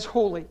as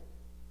holy.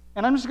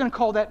 And I'm just going to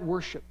call that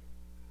worship.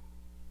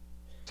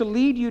 To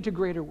lead you to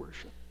greater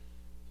worship.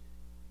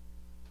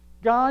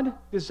 God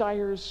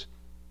desires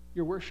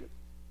your worship.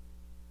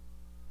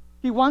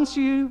 He wants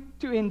you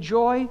to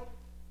enjoy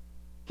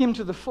Him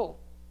to the full.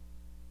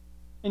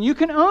 And you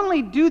can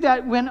only do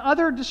that when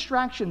other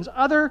distractions,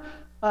 other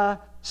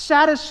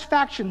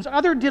satisfactions,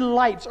 other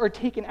delights are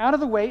taken out of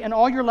the way, and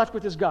all you're left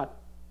with is God.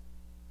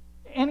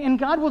 And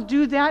God will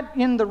do that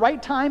in the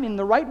right time, in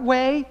the right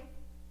way.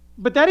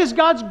 But that is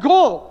God's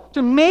goal,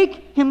 to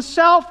make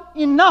Himself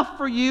enough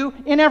for you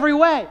in every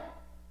way,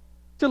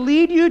 to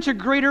lead you to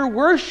greater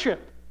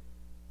worship.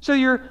 So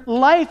your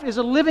life is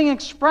a living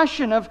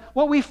expression of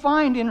what we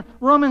find in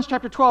Romans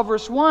chapter 12,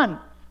 verse 1,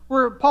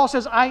 where Paul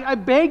says, I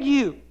beg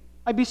you,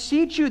 I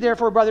beseech you,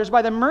 therefore, brothers,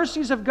 by the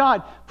mercies of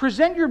God,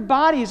 present your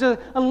bodies a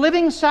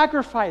living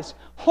sacrifice,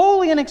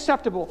 holy and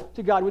acceptable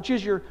to God, which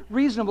is your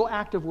reasonable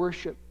act of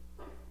worship.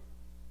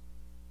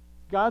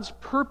 God's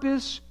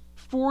purpose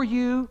for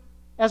you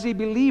as a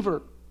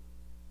believer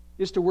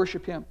is to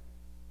worship Him.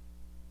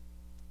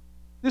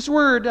 This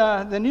word,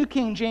 the New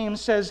King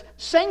James says,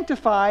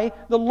 sanctify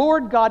the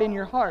Lord God in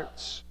your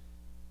hearts.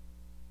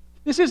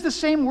 This is the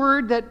same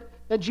word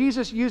that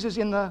Jesus uses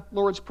in the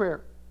Lord's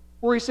Prayer,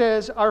 where He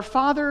says, Our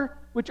Father,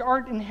 which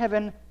art in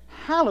heaven,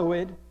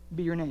 hallowed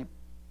be your name.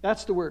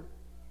 That's the word.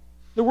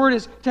 The word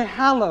is to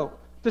hallow,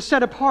 to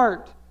set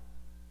apart,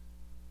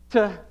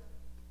 to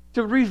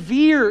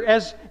revere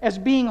as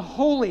being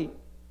holy,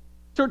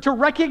 to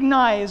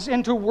recognize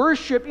and to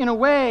worship in a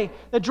way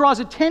that draws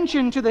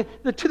attention to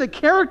the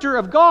character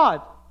of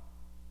God.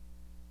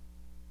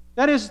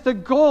 That is the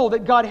goal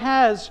that God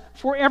has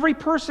for every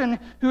person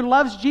who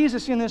loves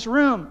Jesus in this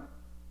room,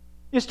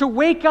 is to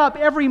wake up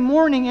every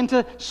morning and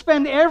to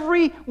spend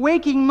every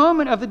waking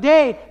moment of the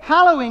day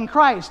hallowing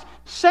Christ,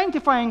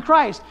 sanctifying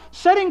Christ,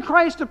 setting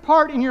Christ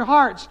apart in your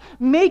hearts,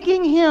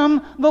 making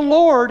Him the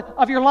Lord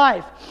of your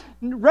life.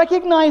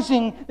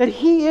 Recognizing that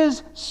He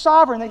is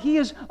sovereign, that He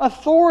is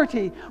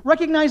authority,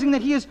 recognizing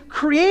that He is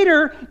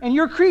creator and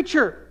you're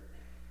creature,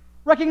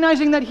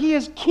 recognizing that He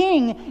is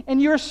king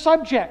and you're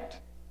subject,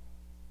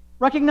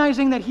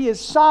 recognizing that He is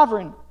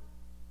sovereign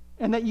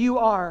and that you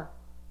are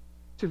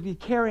to be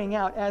carrying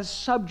out as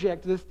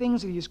subject the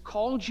things that He has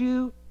called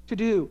you to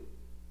do,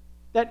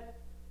 that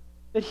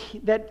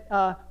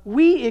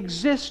we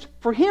exist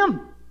for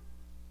Him.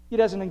 He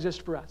doesn't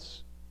exist for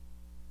us.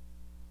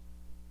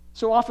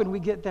 So often we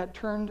get that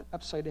turned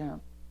upside down.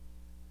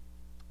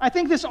 I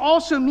think this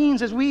also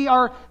means as we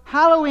are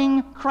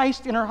hallowing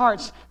Christ in our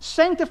hearts,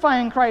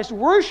 sanctifying Christ,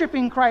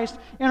 worshiping Christ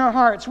in our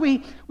hearts,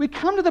 we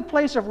come to the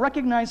place of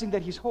recognizing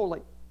that He's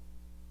holy.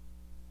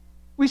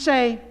 We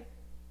say,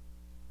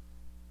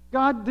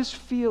 God, this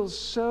feels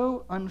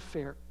so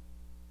unfair.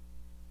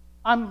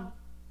 I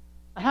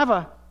have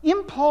an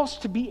impulse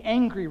to be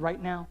angry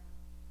right now.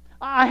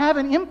 I have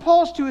an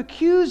impulse to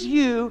accuse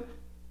you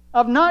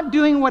of not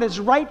doing what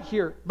is right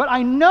here. But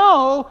I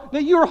know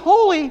that you're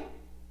holy,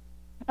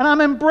 and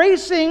I'm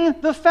embracing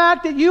the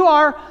fact that you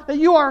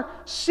are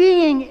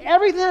seeing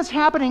everything that's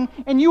happening,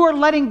 and you are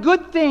letting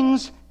good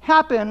things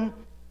happen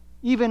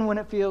even when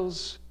it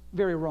feels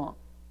very wrong.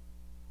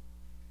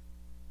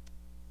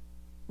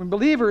 When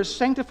believers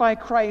sanctify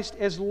Christ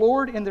as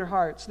Lord in their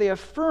hearts, they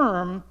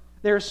affirm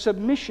their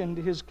submission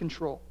to His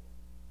control.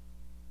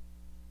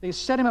 They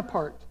set Him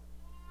apart.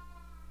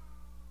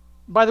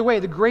 By the way,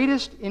 the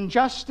greatest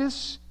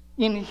injustice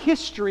in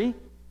history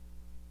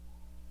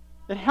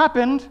that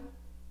happened,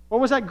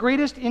 what was that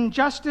greatest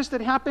injustice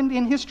that happened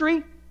in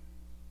history?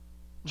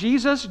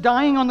 Jesus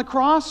dying on the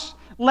cross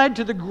led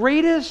to the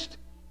greatest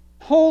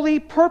holy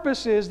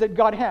purposes that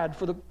God had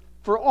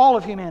for all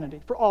of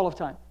humanity, for all of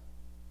time.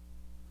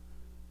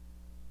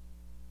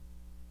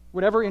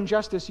 Whatever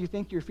injustice you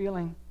think you're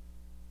feeling,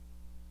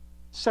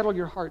 settle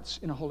your hearts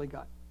in a holy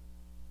God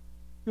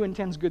who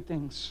intends good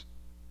things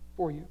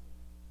for you.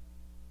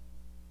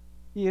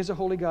 He is a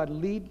holy God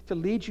to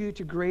lead you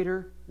to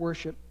greater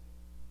worship.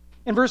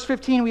 In verse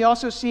 15, we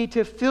also see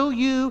to fill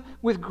you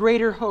with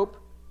greater hope.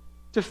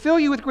 To fill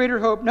you with greater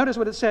hope, notice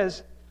what it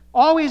says,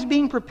 always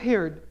being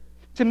prepared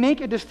to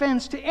make a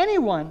defense to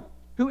anyone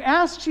who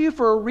asks you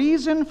for a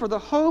reason for the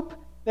hope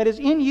that is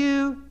in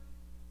you,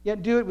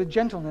 yet do it with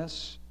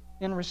gentleness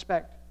and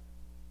respect.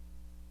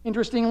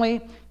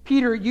 Interestingly,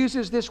 Peter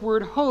uses this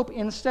word hope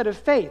instead of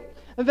faith.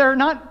 They're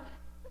not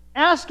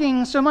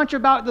asking so much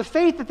about the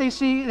faith that they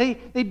see.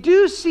 They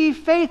do see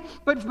faith,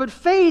 but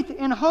faith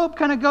and hope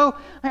kind of go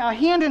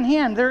hand in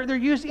hand. They're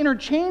used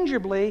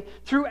interchangeably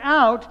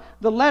throughout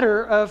the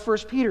letter of 1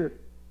 Peter.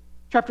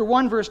 Chapter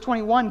 1, verse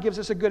 21 gives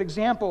us a good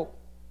example.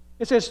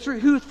 It says,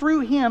 who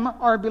through him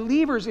are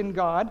believers in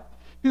God,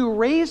 who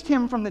raised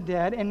him from the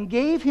dead and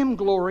gave him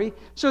glory,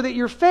 so that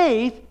your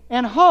faith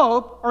and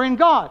hope are in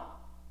God.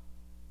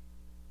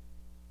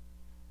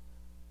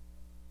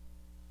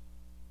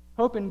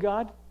 Hope in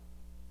God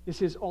is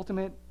his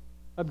ultimate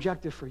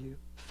objective for you.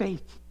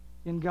 Faith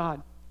in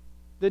God.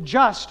 The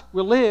just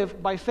will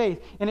live by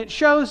faith. And it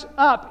shows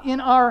up in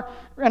our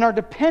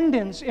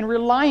dependence and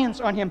reliance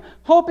on him,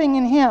 hoping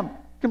in him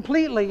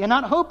completely and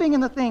not hoping in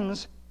the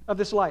things of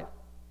this life.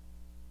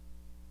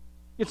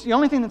 It's the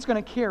only thing that's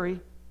going to carry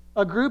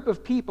a group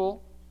of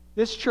people,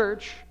 this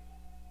church,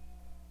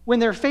 when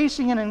they're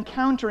facing and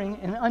encountering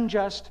an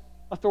unjust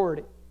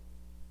authority,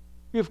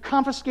 who've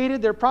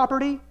confiscated their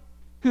property,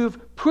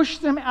 who've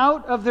pushed them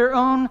out of their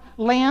own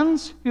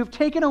lands, who've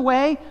taken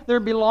away their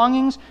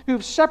belongings,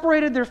 who've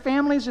separated their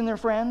families and their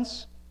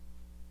friends,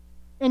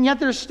 and yet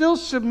there's still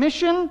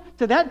submission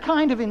to that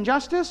kind of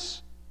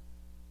injustice.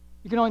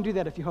 You can only do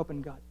that if you hope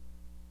in God.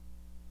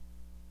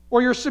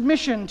 Or your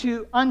submission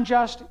to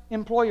unjust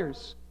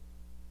employers,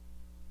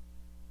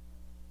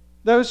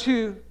 those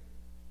who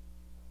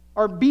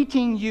are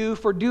beating you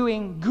for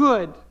doing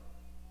good.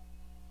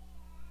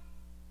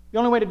 The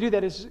only way to do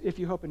that is if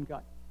you hope in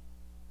God.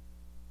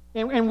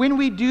 And when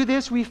we do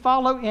this, we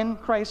follow in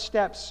Christ's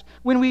steps.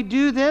 When we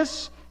do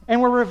this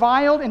and we're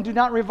reviled and do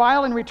not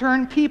revile in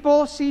return,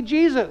 people see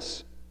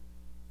Jesus.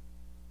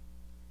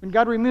 When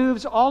God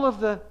removes all of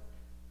the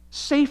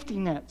safety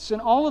nets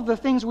and all of the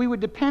things we would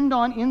depend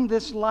on in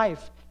this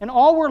life, and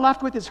all we're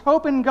left with is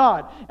hope in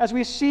God, as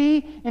we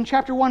see in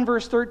chapter 1,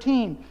 verse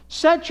 13.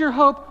 Set your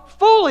hope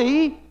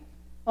fully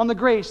on the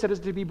grace that is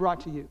to be brought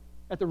to you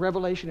at the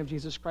revelation of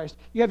Jesus Christ.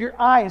 You have your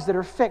eyes that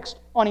are fixed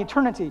on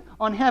eternity,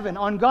 on heaven,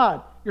 on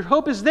God. Your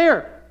hope is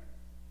there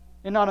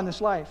and not on this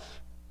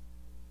life.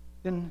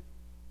 Then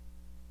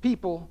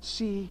people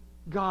see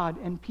God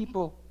and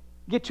people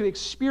get to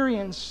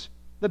experience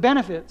the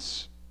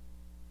benefits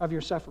of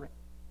your suffering.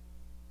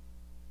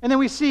 And then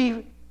we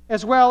see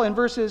as well in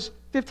verses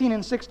 15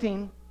 and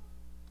 16,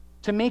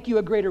 to make you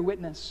a greater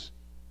witness.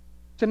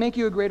 To make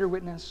you a greater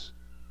witness.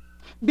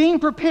 Being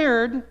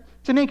prepared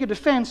to make a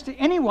defense to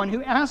anyone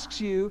who asks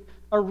you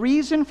a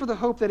reason for the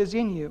hope that is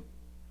in you,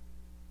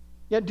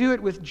 yet do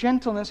it with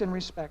gentleness and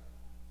respect,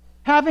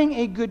 having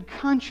a good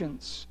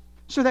conscience,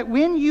 so that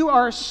when you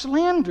are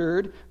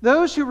slandered,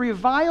 those who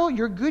revile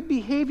your good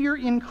behavior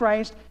in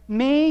Christ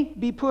may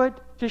be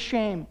put to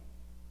shame.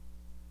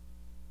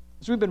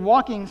 As we've been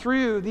walking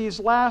through these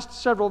last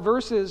several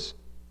verses,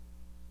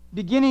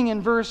 beginning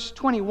in verse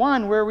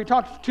 21, where we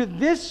talked, to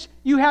this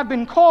you have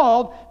been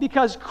called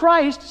because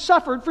Christ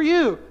suffered for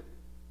you.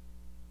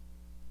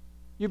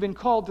 You've been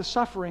called to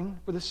suffering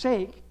for the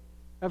sake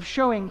of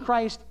showing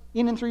Christ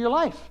in and through your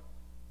life.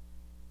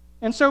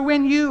 And so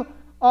when you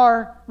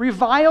are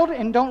reviled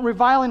and don't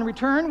revile in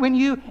return, when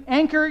you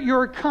anchor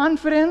your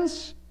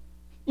confidence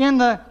in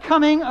the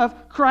coming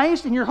of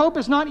Christ and your hope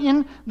is not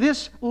in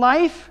this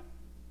life,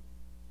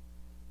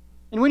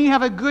 and when you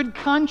have a good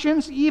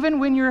conscience, even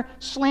when you're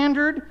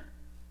slandered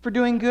for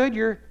doing good,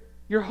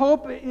 your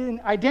hope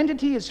and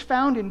identity is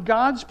found in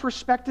God's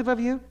perspective of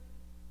you,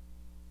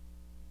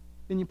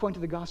 then you point to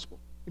the gospel.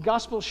 The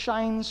gospel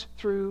shines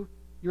through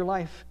your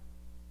life.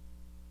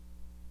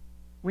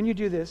 When you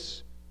do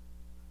this,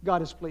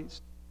 God is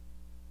pleased.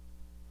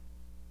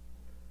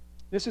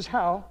 This is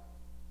how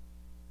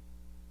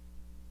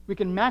we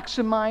can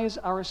maximize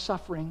our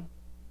suffering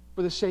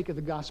for the sake of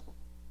the gospel.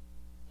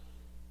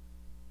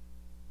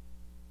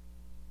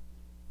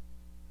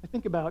 I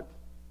think about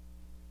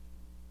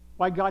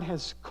why God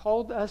has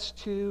called us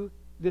to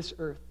this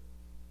earth,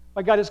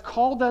 why God has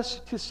called us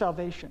to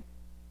salvation.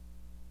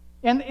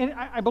 And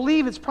I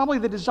believe it's probably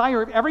the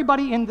desire of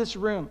everybody in this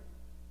room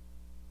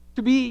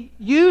to be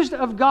used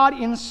of God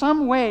in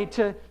some way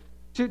to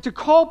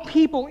call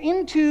people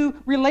into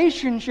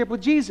relationship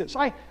with Jesus.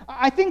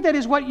 I think that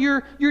is what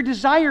your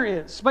desire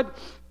is. But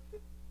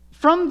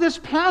from this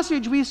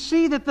passage, we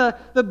see that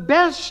the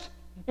best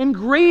and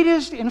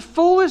greatest and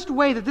fullest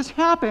way that this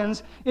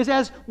happens is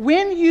as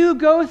when you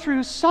go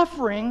through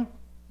suffering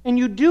and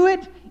you do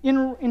it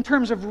in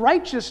terms of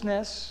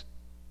righteousness,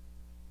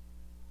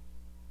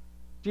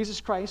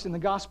 Jesus Christ and the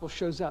gospel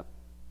shows up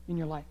in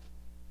your life.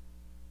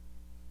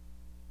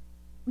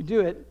 We do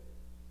it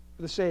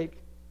for the sake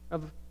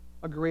of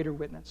a greater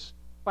witness.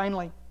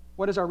 Finally,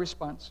 what is our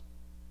response?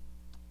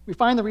 We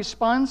find the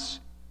response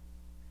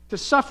to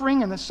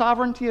suffering and the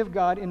sovereignty of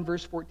God in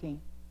verse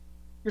 14.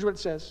 Here's what it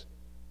says.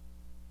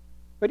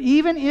 But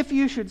even if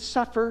you should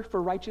suffer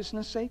for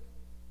righteousness' sake,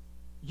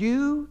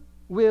 you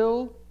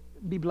will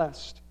be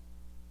blessed.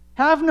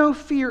 Have no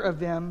fear of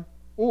them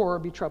or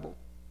be troubled.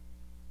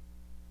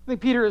 I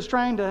think Peter is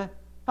trying to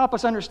help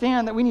us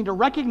understand that we need to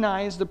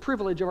recognize the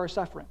privilege of our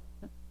suffering.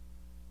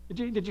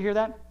 Did you hear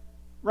that?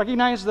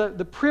 Recognize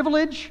the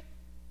privilege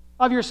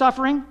of your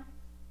suffering?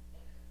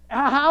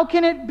 How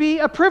can it be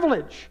a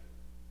privilege?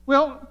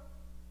 Well,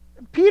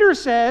 Peter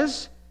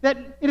says that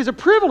it is a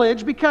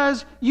privilege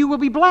because you will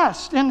be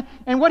blessed. And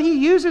what he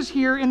uses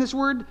here in this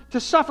word to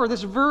suffer,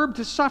 this verb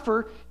to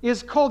suffer,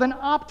 is called an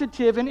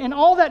optative. And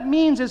all that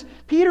means is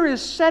Peter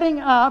is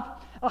setting up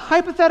a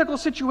hypothetical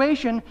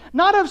situation,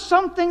 not of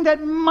something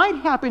that might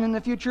happen in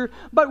the future,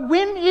 but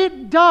when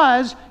it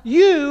does,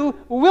 you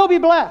will be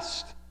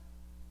blessed.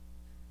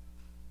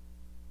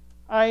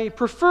 I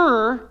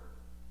prefer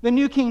the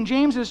New King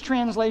James's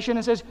translation.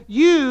 It says,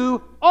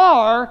 you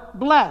are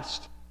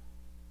blessed.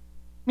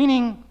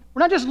 Meaning,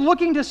 we're not just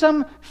looking to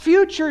some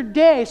future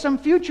day, some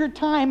future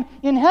time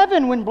in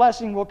heaven when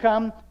blessing will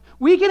come.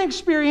 We can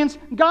experience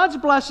God's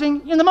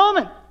blessing in the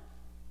moment.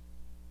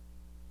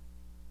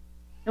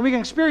 And we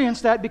can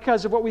experience that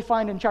because of what we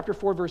find in chapter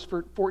 4, verse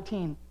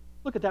 14.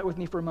 Look at that with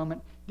me for a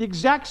moment. The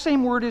exact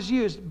same word is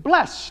used.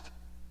 Blessed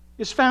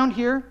is found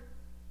here.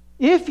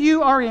 If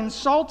you are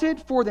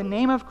insulted for the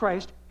name of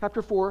Christ,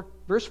 chapter 4,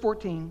 verse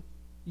 14,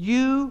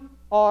 you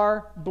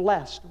are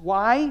blessed.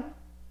 Why?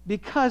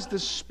 Because the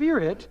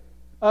Spirit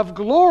of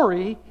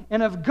glory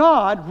and of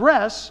God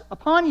rests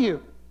upon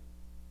you.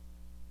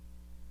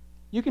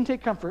 You can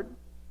take comfort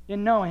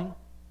in knowing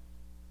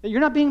that you're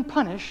not being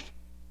punished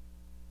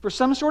for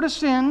some sort of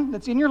sin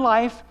that's in your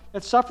life,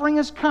 that suffering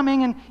is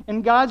coming,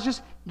 and God's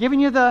just giving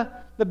you the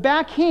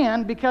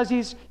backhand because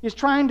He's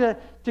trying to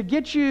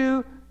get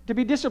you to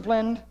be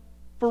disciplined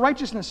for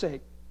righteousness'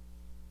 sake.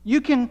 You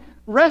can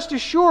rest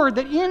assured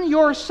that in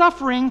your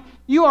suffering,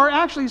 you are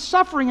actually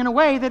suffering in a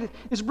way that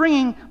is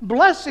bringing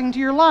blessing to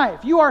your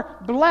life. You are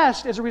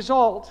blessed as a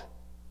result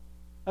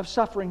of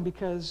suffering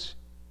because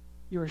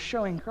you are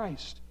showing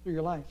Christ through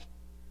your life.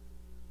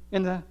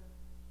 And the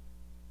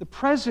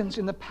presence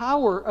and the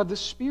power of the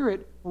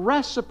Spirit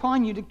rests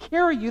upon you to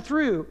carry you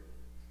through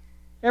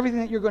everything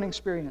that you're going to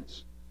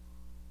experience.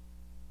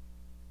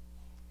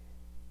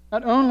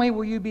 Not only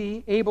will you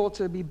be able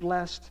to be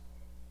blessed,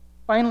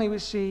 finally we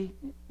see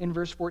in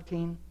verse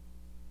 14,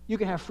 you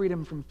can have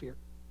freedom from fear.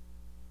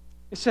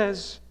 It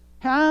says,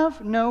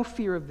 have no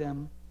fear of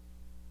them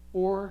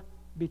or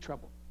be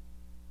troubled.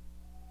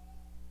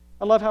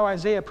 I love how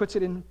Isaiah puts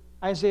it in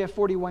Isaiah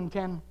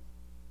 41:10.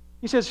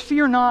 He says,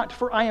 fear not,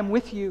 for I am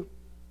with you.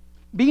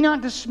 Be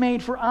not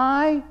dismayed, for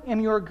I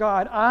am your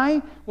God.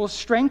 I will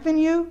strengthen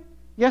you.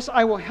 Yes,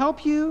 I will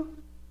help you.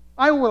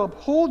 I will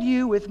uphold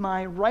you with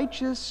my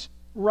righteous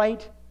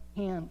right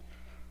hand.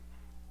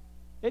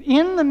 That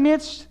in the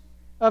midst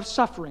of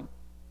suffering,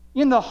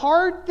 in the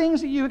hard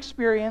things that you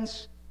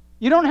experience,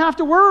 you don't have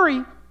to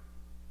worry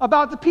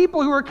about the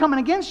people who are coming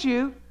against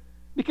you,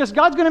 because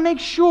God's going to make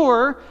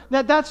sure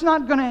that that's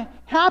not going to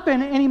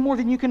happen any more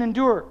than you can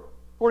endure,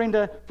 according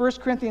to 1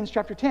 Corinthians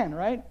chapter 10,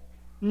 right?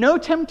 No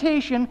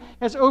temptation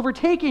has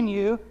overtaken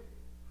you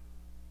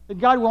that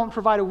God won't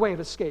provide a way of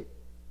escape.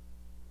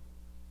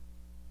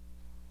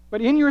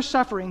 But in your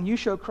suffering, you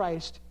show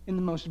Christ in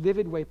the most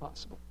vivid way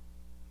possible.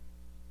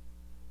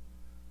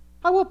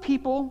 How will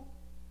people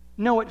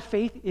know what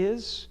faith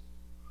is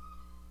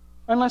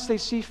unless they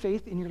see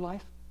faith in your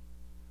life?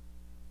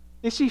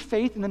 They see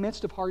faith in the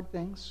midst of hard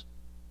things.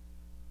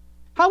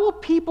 How will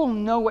people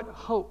know what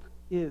hope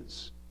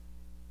is?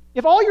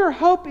 If all your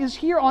hope is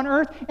here on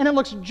earth and it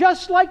looks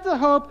just like the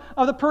hope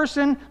of the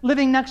person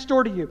living next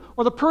door to you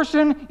or the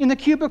person in the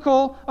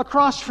cubicle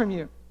across from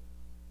you,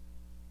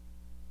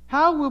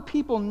 how will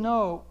people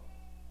know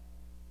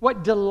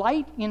what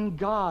delight in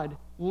God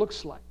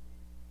looks like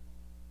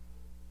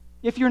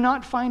if you're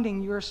not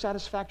finding your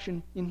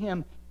satisfaction in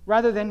Him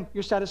rather than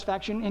your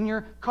satisfaction in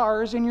your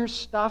cars, in your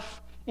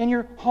stuff, in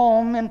your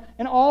home,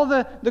 and all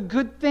the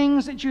good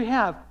things that you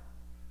have?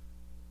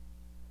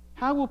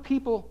 How will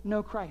people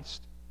know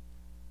Christ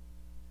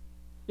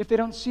if they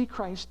don't see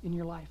Christ in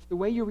your life? The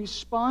way you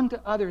respond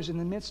to others in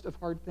the midst of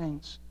hard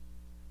things.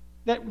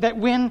 That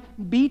when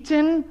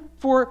beaten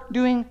for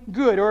doing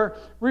good, or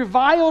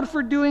reviled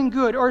for doing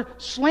good, or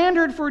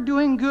slandered for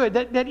doing good,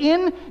 that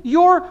in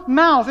your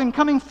mouth and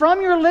coming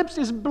from your lips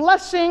is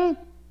blessing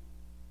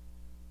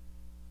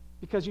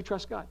because you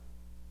trust God.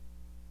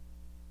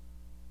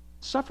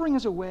 Suffering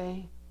is a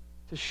way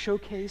to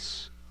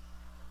showcase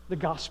the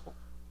gospel.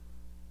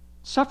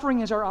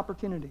 Suffering is our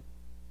opportunity,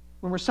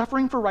 when we're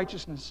suffering for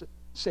righteousness'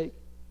 sake,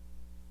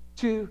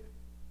 to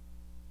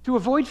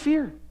avoid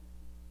fear.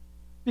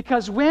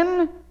 Because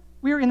when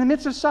we are in the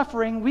midst of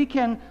suffering, we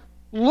can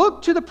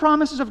look to the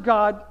promises of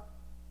God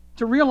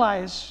to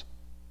realize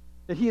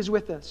that He is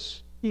with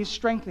us. He is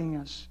strengthening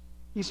us.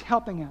 He's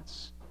helping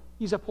us.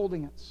 He's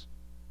upholding us.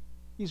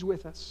 He's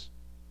with us.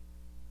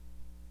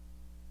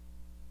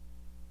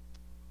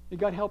 May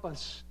God help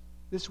us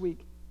this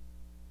week,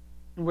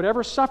 in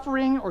whatever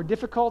suffering or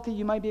difficulty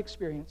you might be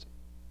experiencing,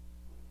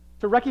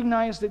 to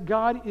recognize that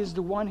God is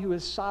the one who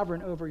is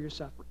sovereign over your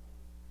suffering.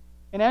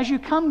 And as you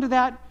come to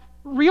that,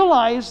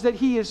 realize that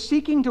He is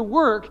seeking to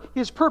work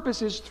His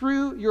purposes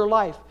through your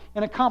life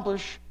and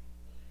accomplish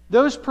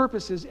those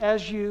purposes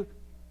as you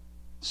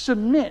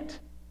submit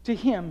to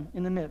Him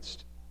in the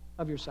midst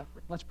of your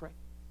suffering. Let's pray.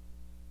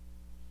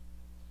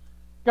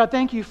 God,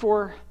 thank you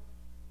for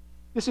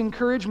this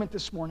encouragement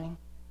this morning.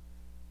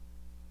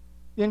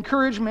 The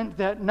encouragement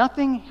that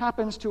nothing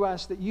happens to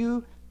us that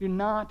you do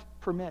not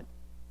permit.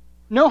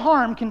 No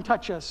harm can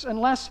touch us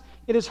unless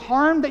it is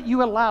harm that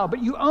you allow.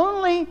 But you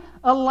only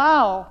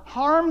allow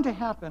harm to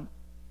happen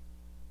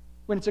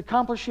when it's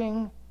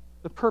accomplishing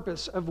the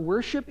purpose of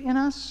worship in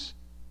us,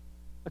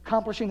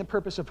 accomplishing the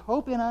purpose of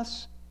hope in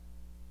us,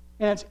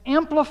 and it's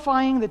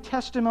amplifying the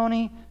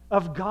testimony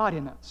of God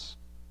in us.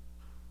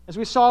 As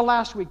we saw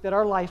last week, that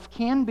our life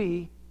can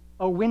be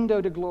a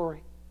window to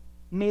glory.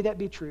 May that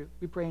be true.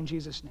 We pray in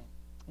Jesus' name.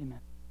 Amen.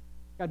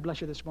 God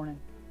bless you this morning.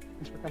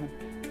 Thanks for coming.